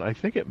buy zone. I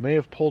think it may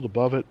have pulled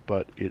above it,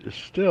 but it is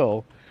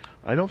still,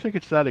 I don't think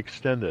it's that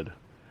extended.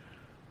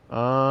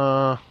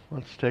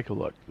 Let's take a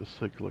look. Let's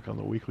take a look on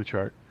the weekly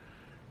chart.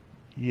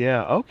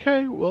 Yeah,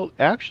 okay. Well,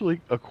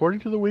 actually, according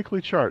to the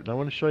weekly chart, and I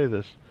want to show you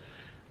this,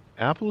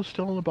 Apple is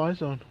still in the buy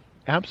zone.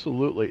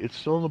 Absolutely, it's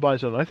still in the buy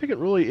zone. I think it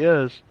really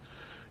is.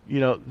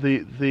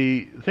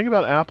 The thing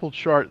about Apple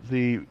chart,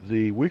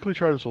 the weekly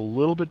chart is a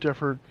little bit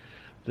different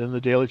than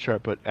the daily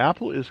chart, but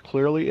Apple is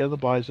clearly in the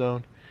buy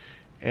zone,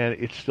 and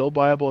it's still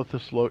buyable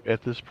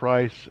at this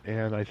price.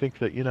 And I think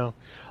that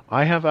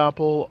I have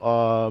Apple.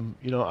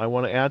 I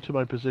want to add to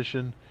my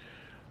position.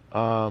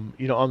 On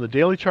the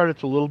daily chart,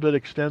 it's a little bit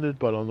extended,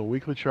 but on the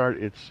weekly chart,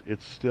 it's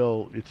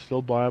still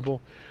buyable.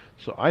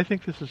 So I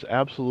think this is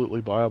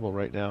absolutely buyable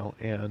right now,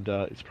 and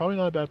it's probably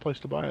not a bad place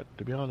to buy it,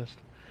 to be honest.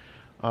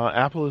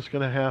 Apple is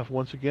going to have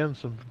once again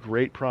some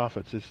great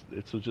profits. It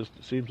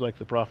seems like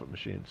the profit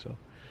machine. So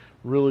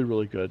Really,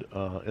 really good.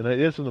 And it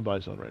is in the buy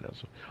zone right now,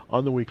 so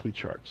on the weekly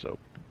chart. So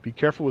be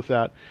careful with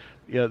that.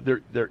 Yeah,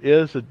 there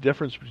is a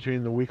difference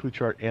between the weekly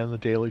chart and the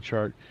daily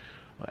chart.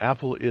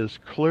 Apple is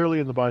clearly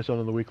in the buy zone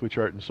on the weekly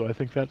chart, and so I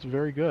think that's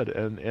very good.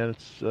 And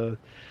it's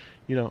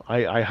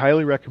I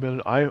highly recommend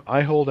it.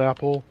 I hold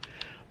Apple,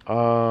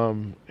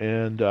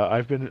 and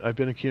I've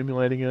been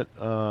accumulating it.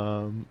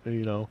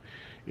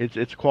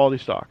 It's quality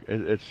stock.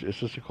 It's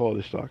just a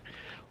quality stock.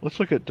 Let's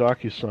look at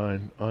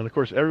DocuSign. And of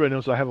course, everybody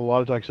knows I have a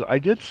lot of DocuSign. I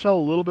did sell a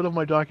little bit of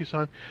my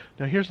DocuSign.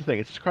 Now, here's the thing.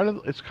 It's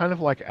kind of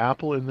like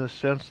Apple in this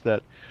sense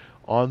that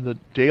on the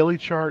daily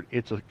chart,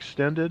 it's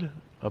extended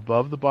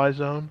above the buy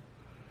zone.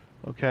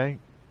 Okay,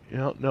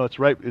 no, it's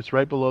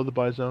right below the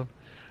buy zone.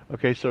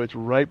 Okay, so it's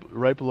right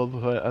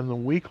below on the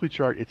weekly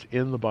chart. It's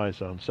in the buy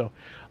zone. So,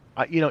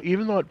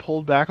 even though it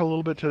pulled back a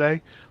little bit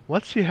today,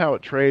 let's see how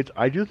it trades.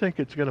 I do think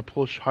it's going to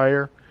push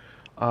higher,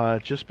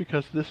 just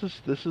because this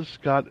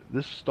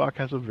stock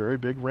has a very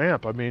big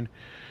ramp. I mean,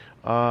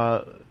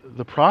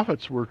 the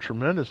profits were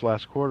tremendous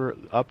last quarter,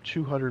 up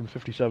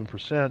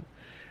 257%.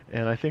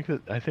 And I think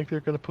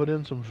they're going to put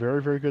in some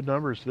very, very good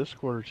numbers this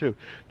quarter too.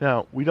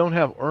 Now, we don't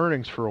have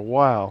earnings for a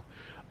while,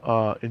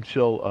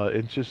 until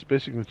it's just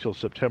basically until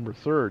September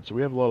 3rd, so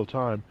we have a lot of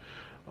time.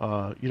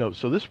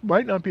 So this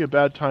might not be a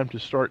bad time to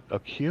start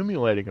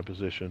accumulating a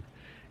position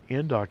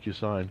in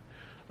DocuSign.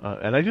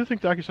 And I do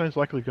think DocuSign is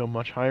likely to go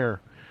much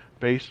higher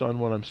based on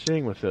what I'm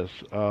seeing with this.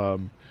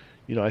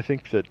 I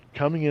think that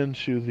coming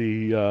into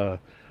the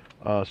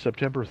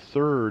September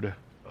 3rd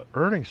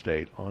earnings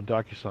date on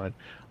DocuSign,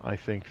 I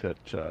think that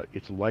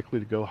it's likely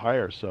to go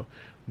higher. So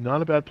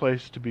not a bad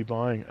place to be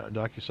buying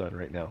DocuSign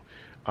right now.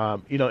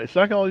 It's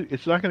not going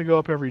to go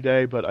up every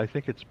day, but I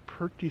think it's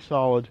pretty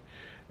solid,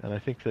 and I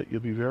think that you'll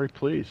be very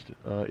pleased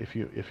if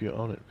you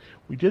own it.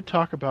 We did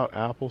talk about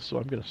Apple, so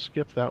I'm going to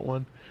skip that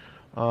one.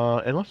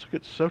 And let's look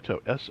at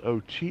SOTO,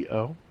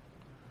 SOTO,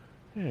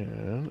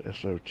 and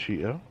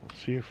SOTO.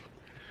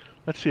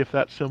 Let's see if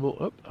that symbol.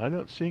 Oh, I'm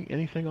not seeing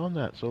anything on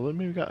that, so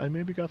I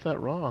maybe got that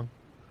wrong.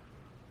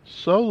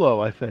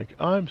 Solo, I think.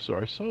 I'm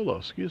sorry, Solo.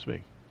 Excuse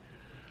me.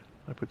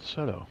 I put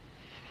Soto.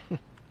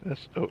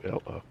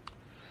 SOLO.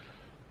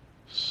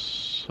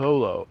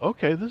 Solo.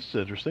 Okay, this is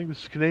interesting. This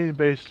is a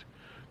Canadian-based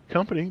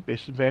company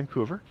based in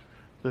Vancouver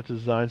that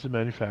designs and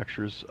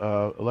manufactures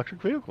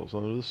electric vehicles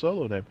under the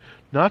Solo name.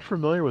 Not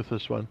familiar with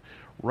this one.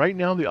 Right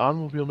now, the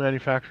automobile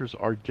manufacturers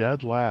are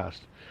dead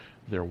last.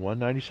 They're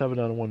 197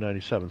 out of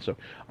 197. So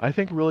I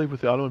think really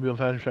with the automobile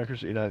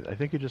manufacturers, I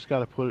think you just got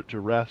to put it to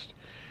rest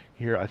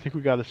here. I think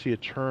we got to see a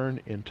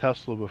turn in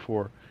Tesla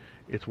before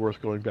it's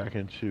worth going back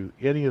into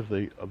any of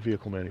the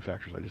vehicle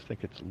manufacturers. I just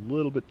think it's a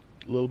little bit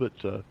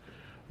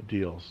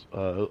deals,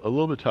 a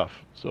little bit tough.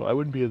 So I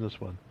wouldn't be in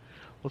this one.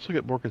 Let's look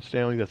at Morgan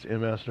Stanley. That's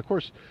MS, and of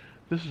course,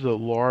 this is a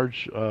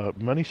large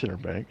money center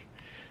bank,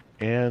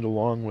 and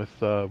along with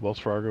Wells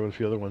Fargo and a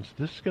few other ones,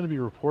 this is going to be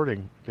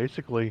reporting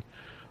basically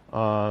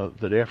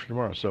the day after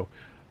tomorrow. So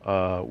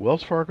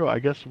I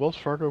guess Wells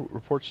Fargo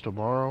reports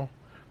tomorrow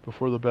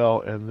before the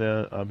bell, and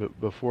then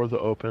before the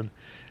open,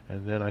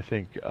 and then I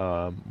think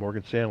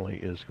Morgan Stanley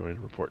is going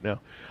to report. Now,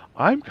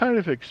 I'm kind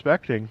of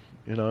expecting,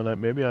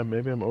 and maybe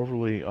I'm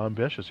overly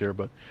ambitious here,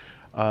 but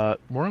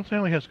Morgan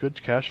Stanley has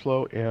good cash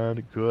flow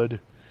and good,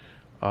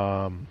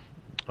 in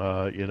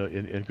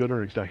good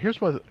earnings. Now, here's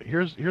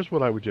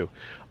what I would do.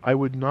 I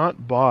would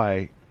not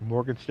buy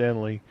Morgan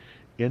Stanley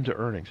into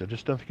earnings. I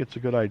just don't think it's a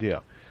good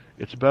idea.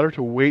 It's better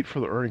to wait for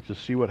the earnings to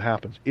see what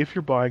happens if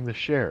you're buying the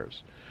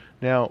shares.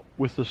 Now,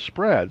 with the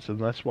spreads, and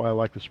that's why I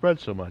like the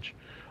spreads so much,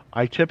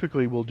 I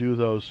typically will do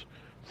those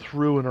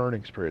through an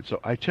earnings period. So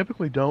I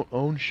typically don't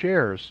own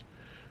shares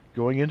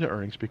going into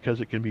earnings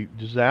because it can be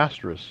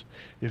disastrous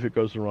if it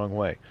goes the wrong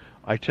way.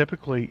 I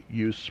typically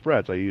use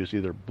spreads. I use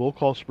either bull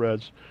call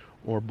spreads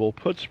or bull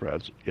put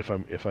spreads if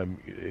I'm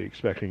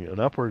expecting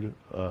an upward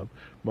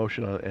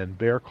motion and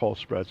bear call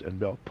spreads and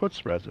bear put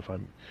spreads if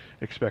I'm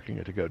expecting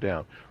it to go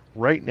down.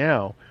 Right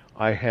now,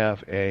 I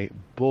have a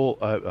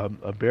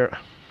bear.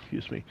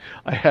 Excuse me.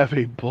 I have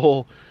a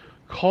bull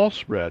call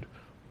spread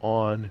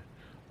on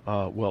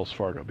Wells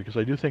Fargo because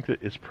I do think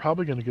that it's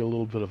probably going to get a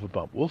little bit of a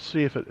bump. We'll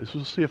see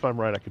if I'm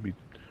right. I could be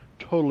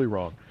totally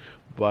wrong,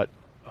 but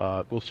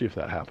we'll see if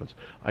that happens.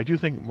 I do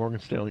think Morgan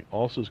Stanley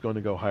also is going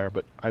to go higher,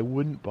 but I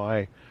wouldn't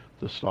buy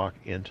the stock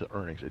into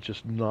earnings. It's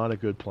just not a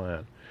good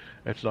plan.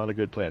 It's not a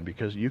good plan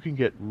because you can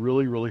get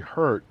really, really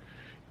hurt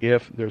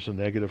if there's a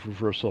negative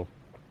reversal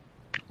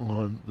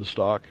on the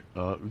stock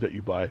that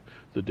you buy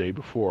the day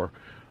before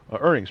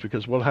earnings,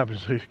 because what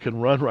happens is it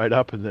can run right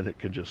up and then it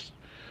can just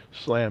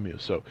slam you.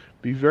 So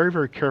be very,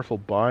 very careful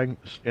buying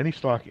any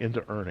stock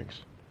into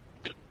earnings.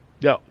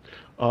 Yeah,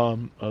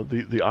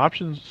 the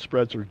options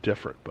spreads are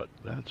different, but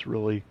that's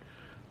really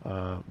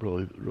the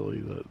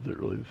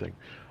thing.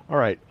 All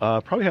right,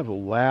 probably have the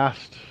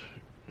last.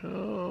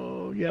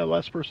 Oh yeah,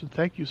 last person.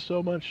 Thank you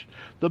so much.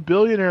 The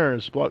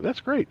Billionaires blog.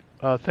 That's great.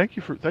 Thank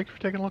you for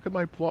taking a look at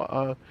my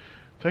blog.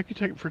 Thank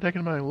you for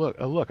taking my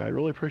look. I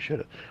really appreciate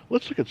it.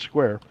 Let's look at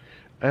Square,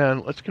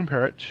 and let's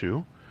compare it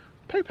to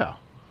PayPal.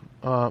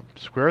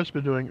 Square has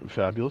been doing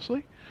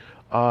fabulously.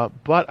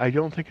 but I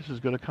don't think it's as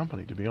good a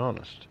company, to be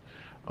honest.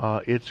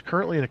 It's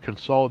currently in a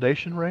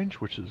consolidation range,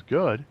 which is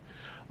good.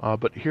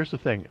 But here's the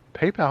thing: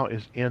 PayPal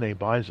is in a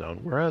buy zone,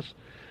 whereas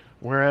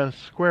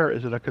Square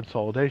is in a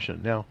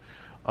consolidation. Now,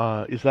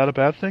 is that a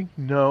bad thing?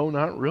 No,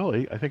 not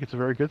really. I think it's a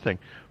very good thing.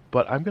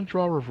 But I'm going to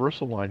draw a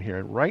reversal line here.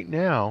 And right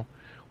now,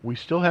 we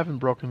still haven't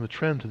broken the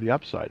trend to the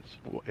upsides.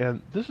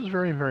 And this is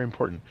very, very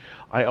important.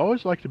 I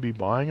always like to be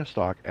buying a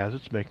stock as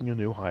it's making a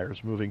new high,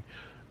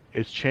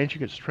 it's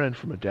changing its trend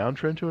from a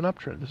downtrend to an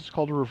uptrend. This is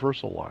called a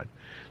reversal line.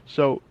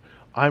 So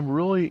I'm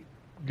really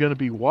going to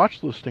be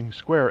watch listing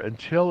Square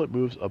until it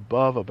moves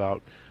above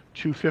about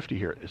 250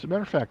 here. As a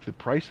matter of fact, the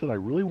price that I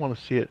really want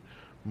to see it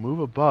move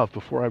above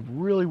before I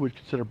really would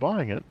consider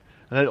buying it,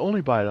 and I'd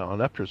only buy it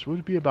on upturns,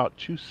 would be about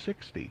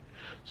 260.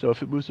 So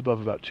if it moves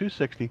above about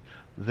 260,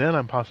 then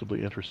I'm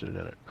possibly interested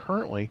in it.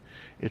 Currently,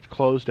 it's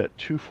closed at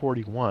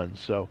 241.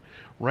 So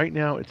right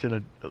now it's in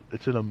a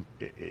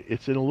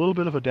little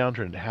bit of a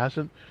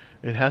downtrend.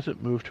 It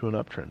hasn't moved to an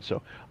uptrend.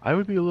 So I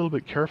would be a little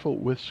bit careful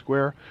with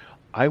Square.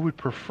 I would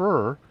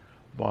prefer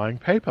buying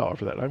PayPal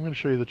for that. I'm going to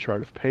show you the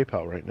chart of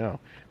PayPal right now.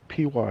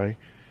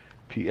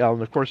 PYPL,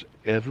 and of course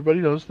everybody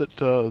knows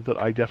that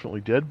I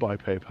definitely did buy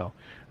PayPal.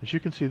 As you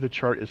can see, the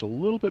chart is a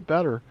little bit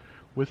better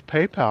with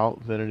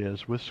PayPal than it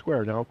is with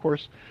Square. Now, of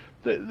course,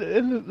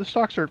 the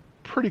stocks are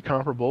pretty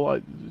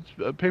comparable.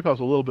 PayPal's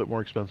a little bit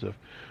more expensive,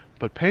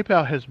 but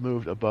PayPal has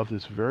moved above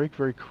this very,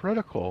 very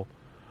critical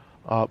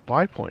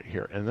buy point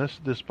here, and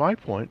this buy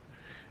point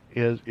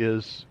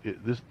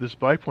this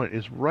buy point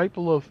is right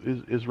below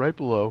is right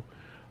below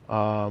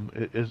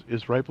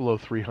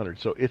 300.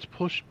 So it's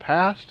pushed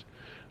past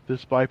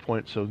this buy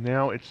point. So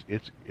now it's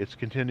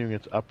continuing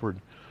its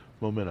upward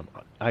momentum.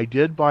 I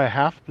did buy a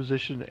half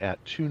position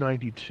at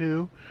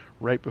 292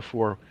 right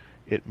before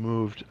it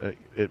moved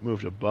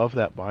above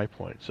that buy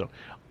point. So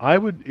I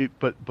would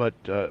but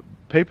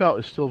PayPal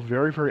is still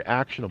very, very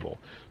actionable.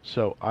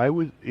 So I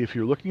would, if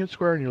you're looking at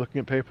Square and you're looking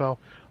at PayPal,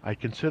 I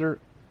consider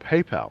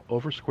PayPal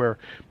over Square,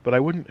 but I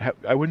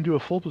wouldn't do a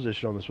full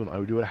position on this one. I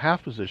would do a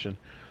half position.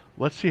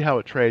 Let's see how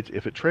it trades.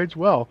 If it trades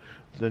well,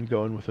 then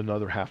go in with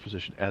another half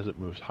position as it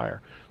moves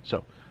higher.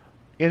 So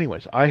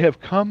anyways, I have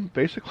come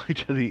basically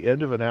to the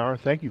end of an hour.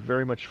 Thank you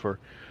very much for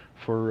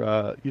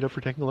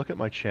taking a look at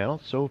my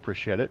channel. So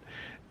appreciate it.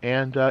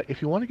 And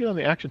if you want to get on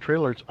the Action Trade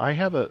Alerts, I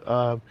have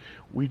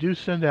we do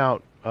send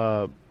out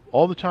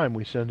all the time.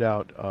 We send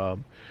out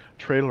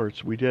trade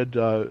alerts. We did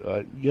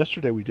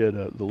yesterday. We did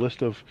the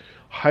list of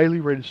highly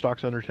rated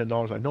stocks under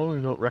 $10. I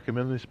normally don't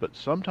recommend this, but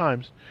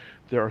sometimes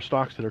there are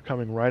stocks that are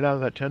coming right out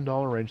of that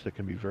 $10 range that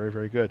can be very,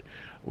 very good.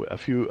 A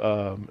few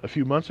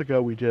months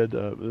ago, we did.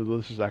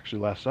 This is actually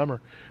last summer.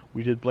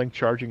 We did Blink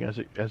Charging as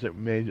it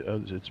made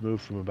its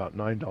move from about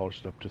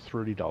 $9 up to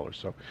 $30.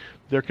 So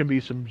there can be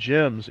some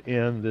gems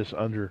in this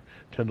under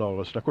 $10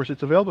 list. And of course,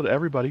 it's available to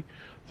everybody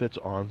that's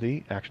on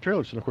the Action Trade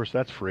Alerts, and of course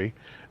that's free.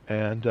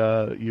 And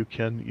you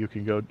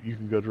can go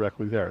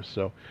directly there.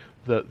 So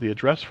the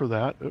address for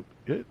that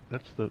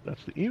that's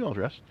the email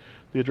address.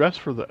 The address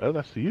for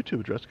that's the YouTube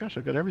address. Gosh,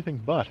 I've got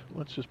everything but.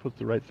 Let's just put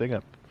the right thing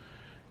up.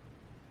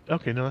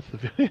 Okay, no, that's the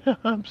video.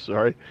 I'm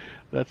sorry,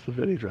 that's the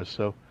video address.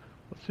 So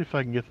let's see if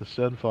I can get the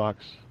SendFox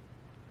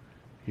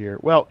here.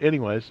 Well,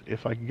 anyways,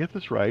 if I can get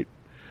this right,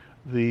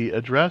 the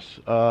address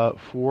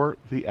for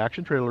the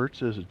Action Trade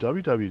Alerts is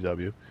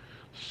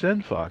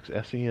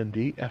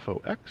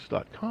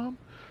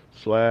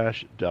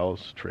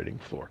www.sendfox.com/Dallas Trading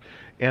Floor.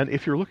 And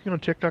if you're looking on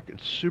TikTok,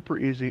 it's super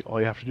easy. All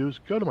you have to do is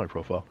go to my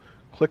profile,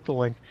 click the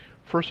link,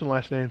 first and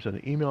last names and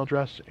an email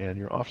address, and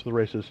you're off to the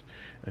races,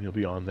 and you'll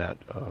be on that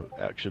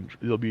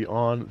You'll be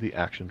on the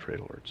Action Trade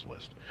Alerts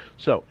list.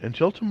 So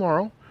until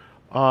tomorrow,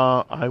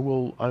 I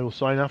will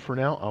sign off for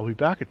now. I'll be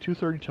back at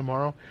 2:30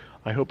 tomorrow.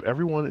 I hope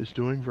everyone is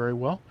doing very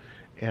well,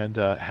 and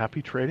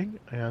happy trading.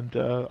 And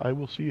I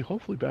will see you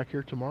hopefully back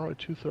here tomorrow at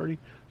 2:30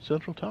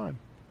 Central Time.